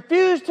 and to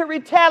refuse to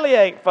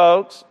retaliate,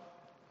 folks.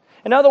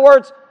 In other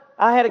words,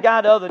 I had a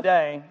guy the other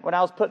day when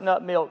I was putting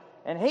up milk,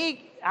 and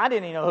I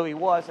didn't even know who he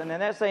was, and then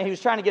that's saying he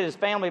was trying to get his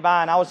family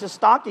by, and I was just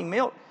stocking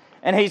milk,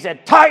 and he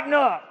said, "Tighten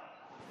up."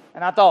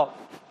 And I thought,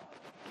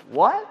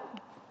 what?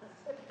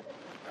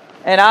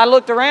 And I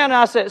looked around and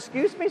I said,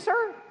 "Excuse me,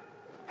 sir?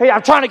 Hey,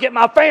 I'm trying to get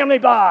my family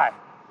by."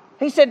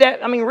 He said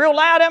that, real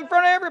loud in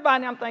front of everybody.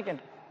 And I'm thinking,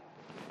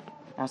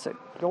 I said,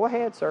 "Go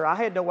ahead, sir. I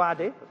had no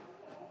idea."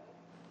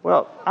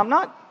 Well, I'm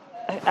not.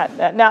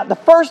 Now,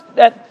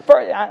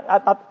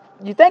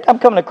 you think I'm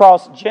coming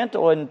across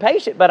gentle and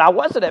patient, but I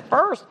wasn't at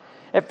first.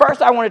 At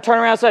first, I wanted to turn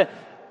around and say,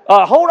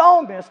 "Hold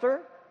on,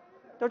 mister.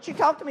 Don't you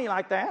talk to me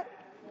like that."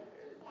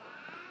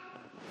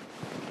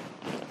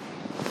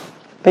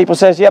 People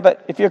says, "Yeah,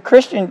 but if you're a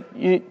Christian,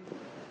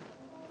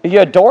 are you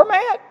a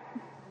doormat?"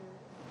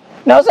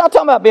 No, it's not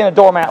talking about being a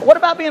doormat. What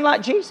about being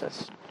like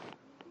Jesus?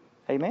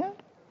 Amen?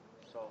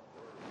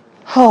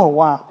 Oh,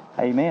 wow.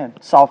 Amen.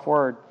 Soft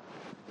word.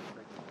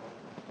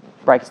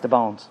 Breaks the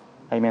bones.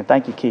 Amen.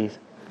 Thank you, Keith.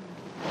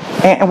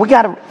 And we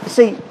got to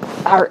see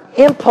our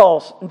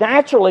impulse.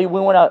 Naturally, we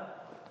want to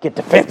get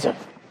defensive.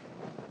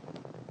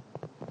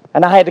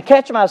 And I had to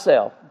catch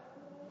myself.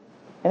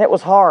 And it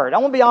was hard. I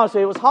want to be honest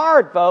with you. It was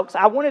hard, folks.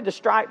 I wanted to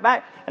strike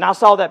back. And I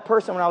saw that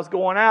person when I was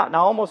going out, and I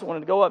almost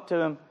wanted to go up to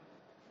him.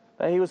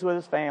 But he was with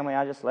his family.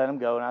 I just let him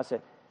go. And I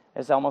said,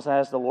 it's almost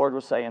as the Lord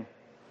was saying,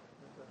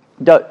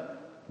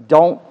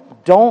 don't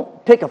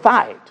pick a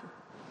fight.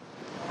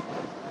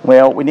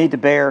 Well, we need to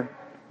bear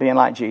being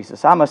like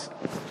Jesus. I must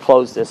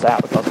close this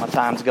out because my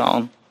time's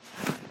gone.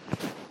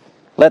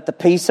 Let the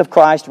peace of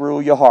Christ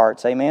rule your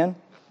hearts. Amen?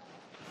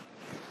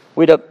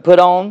 We to put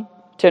on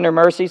tender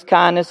mercies,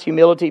 kindness,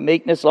 humility,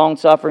 meekness,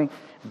 long-suffering,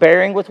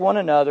 bearing with one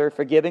another,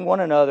 forgiving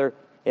one another.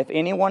 If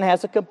anyone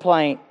has a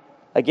complaint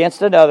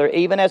against another,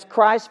 even as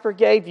Christ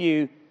forgave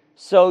you,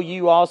 so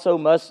you also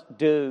must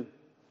do.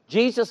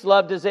 Jesus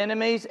loved his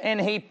enemies, and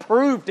he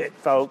proved it,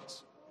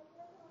 folks.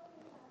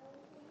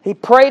 He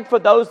prayed for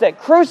those that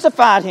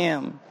crucified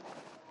him.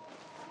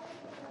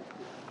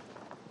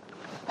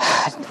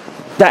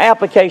 The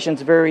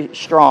application's very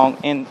strong,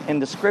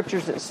 and the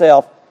Scriptures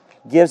itself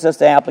gives us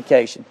the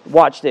application.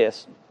 Watch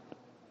this.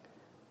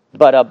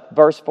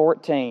 Verse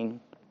 14.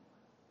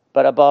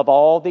 But above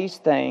all these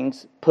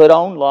things, put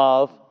on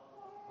love,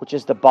 which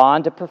is the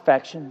bond of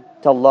perfection.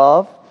 To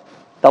love,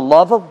 the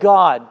love of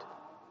God.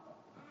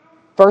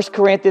 1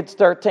 Corinthians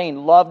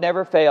 13, love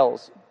never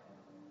fails.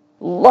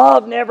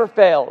 Love never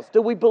fails.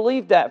 Do we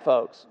believe that,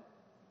 folks?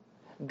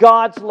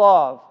 God's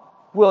love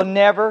will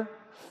never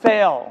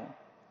fail.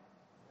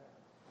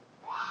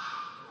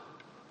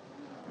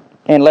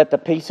 And let the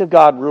peace of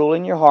God rule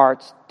in your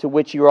hearts, to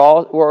which you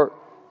were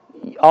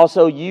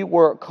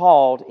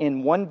called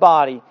in one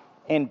body,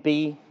 and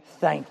be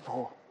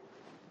thankful.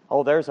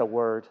 Oh, there's a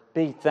word.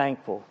 Be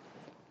thankful.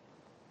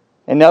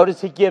 And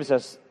notice he gives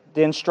us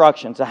the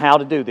instructions of how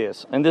to do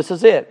this. And this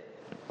is it.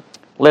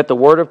 Let the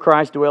word of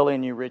Christ dwell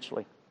in you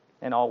richly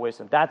in all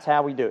wisdom. That's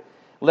how we do it.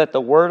 Let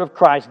the word of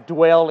Christ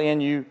dwell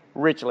in you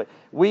richly.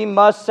 We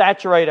must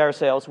saturate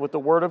ourselves with the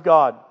word of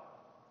God.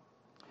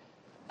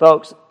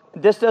 Folks,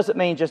 this doesn't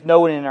mean just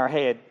knowing it in our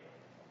head.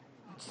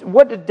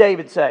 What did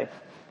David say?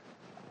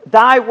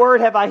 Thy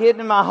word have I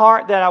hidden in my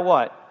heart that I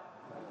what?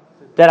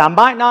 That I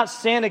might not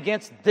sin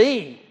against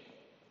thee.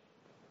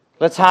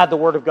 Let's hide the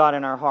word of God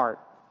in our heart.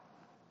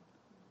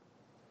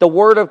 The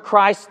word of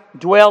Christ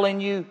dwell in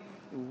you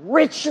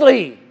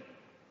richly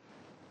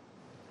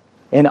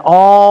in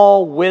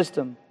all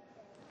wisdom.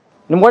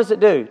 And what does it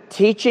do?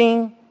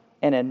 Teaching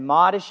and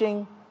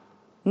admonishing.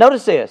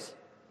 Notice this.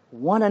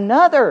 One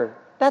another.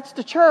 That's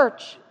the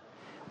church.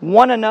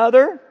 One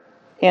another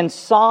in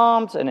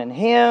psalms and in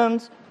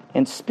hymns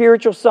and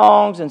spiritual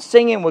songs and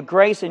singing with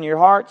grace in your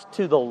hearts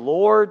to the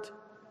Lord.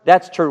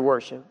 That's true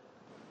worship.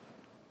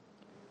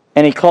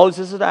 And he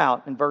closes it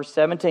out in verse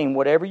 17.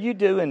 Whatever you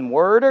do in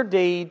word or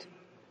deed,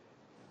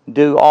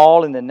 do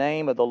all in the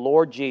name of the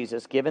Lord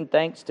Jesus, giving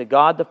thanks to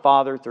God the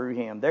Father through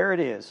him. There it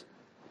is.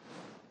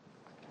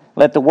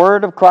 Let the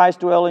word of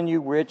Christ dwell in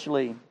you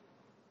richly.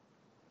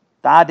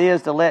 The idea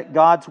is to let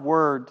God's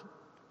word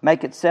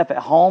make itself at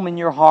home in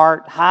your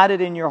heart, hide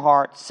it in your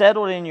heart,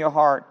 settle it in your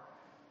heart.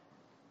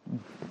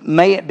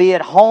 May it be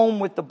at home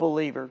with the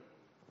believer.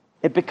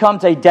 It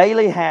becomes a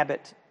daily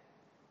habit.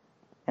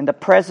 And the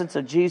presence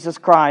of Jesus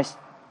Christ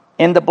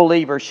in the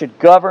believer should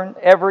govern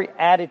every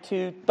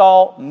attitude,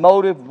 thought,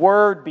 motive,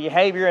 word,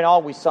 behavior, and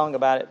all we sung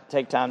about it.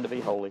 Take time to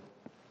be holy.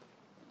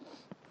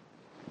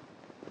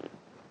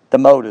 The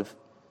motive.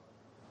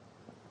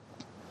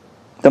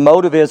 The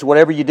motive is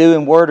whatever you do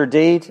in word or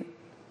deed,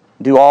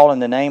 do all in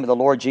the name of the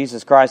Lord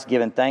Jesus Christ,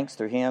 giving thanks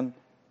through him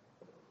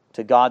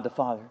to God the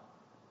Father.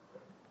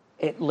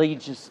 It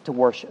leads us to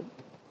worship.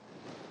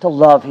 to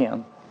love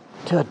Him,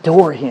 to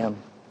adore Him.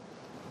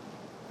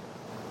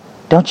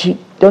 Don't you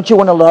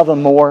want to love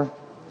Him more?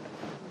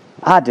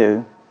 I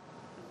do.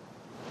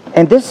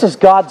 And this is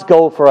God's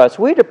goal for us.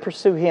 We're to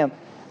pursue Him.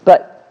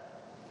 But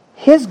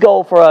His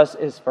goal for us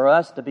is for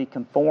us to be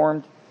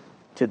conformed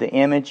to the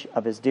image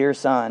of His dear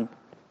Son.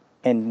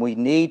 And we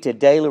need to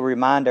daily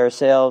remind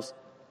ourselves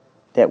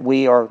that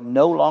we are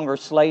no longer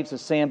slaves of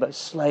sin, but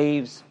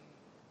slaves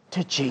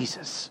to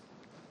Jesus.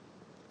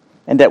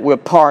 And that we're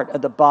part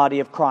of the body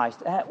of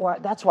Christ.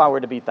 That's why we're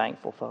to be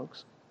thankful,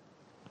 folks.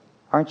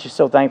 Aren't you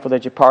so thankful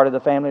that you're part of the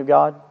family of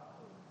God?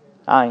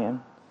 I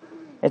am.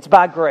 It's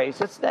by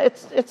grace.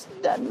 It's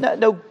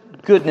no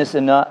goodness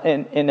in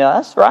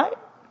us, right?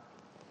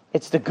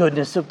 It's the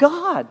goodness of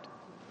God.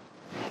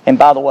 And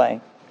by the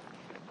way,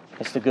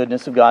 it's the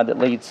goodness of God that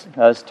leads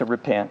us to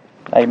repent.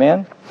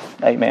 Amen?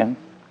 Amen.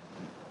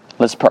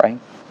 Let's pray.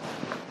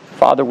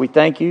 Father, we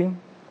thank You.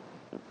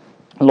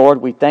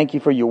 Lord, we thank You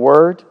for Your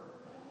word.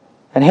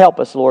 And help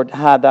us, Lord, to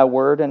hide Thy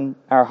word in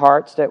our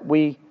hearts that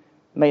we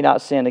may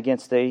not sin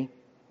against Thee.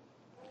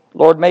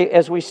 Lord,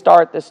 as we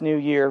start this new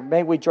year,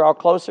 may we draw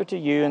closer to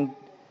You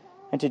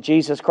and to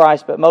Jesus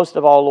Christ. But most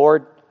of all,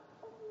 Lord,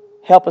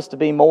 help us to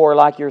be more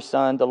like Your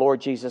Son, the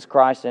Lord Jesus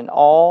Christ, in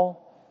all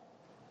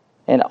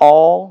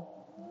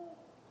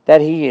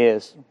that He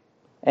is,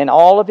 and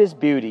all of His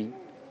beauty.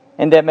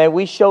 And that may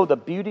we show the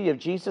beauty of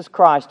Jesus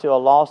Christ to a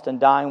lost and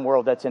dying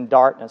world that's in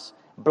darkness,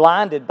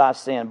 blinded by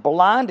sin,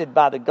 blinded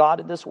by the god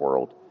of this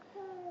world.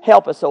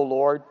 Help us, O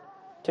Lord,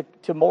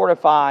 to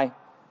mortify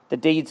the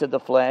deeds of the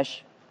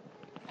flesh.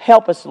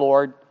 Help us,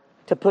 Lord,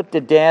 to put to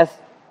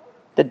death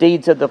the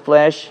deeds of the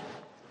flesh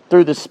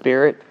through the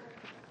Spirit,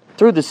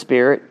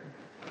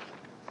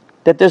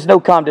 that there's no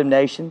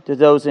condemnation to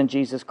those in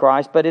Jesus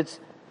Christ, but it's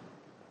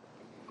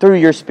through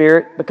Your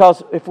Spirit,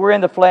 because if we're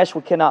in the flesh,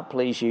 we cannot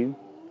please You.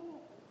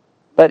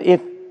 But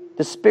if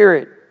the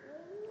Spirit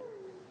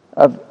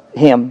of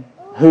Him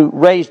who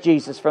raised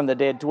Jesus from the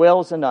dead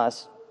dwells in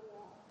us,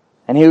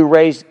 and who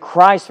raised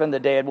Christ from the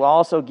dead will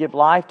also give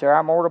life to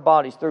our mortal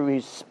bodies through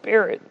His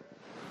Spirit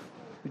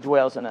who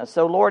dwells in us.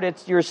 So, Lord,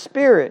 it's Your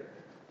Spirit.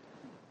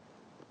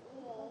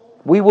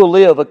 We will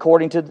live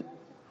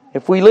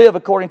if we live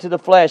according to the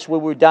flesh, we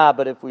will die.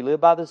 But if we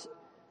live by the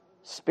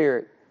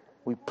Spirit,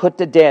 we put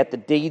to death the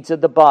deeds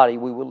of the body,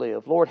 we will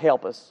live. Lord,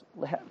 help us.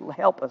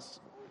 Help us.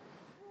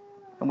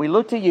 And we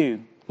look to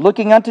You,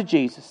 looking unto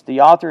Jesus,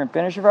 the author and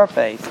finisher of our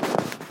faith,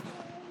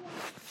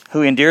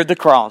 who endured the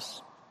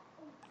cross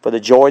for the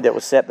joy that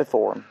was set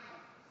before Him.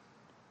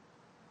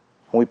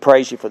 And we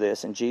praise You for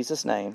this in Jesus' name.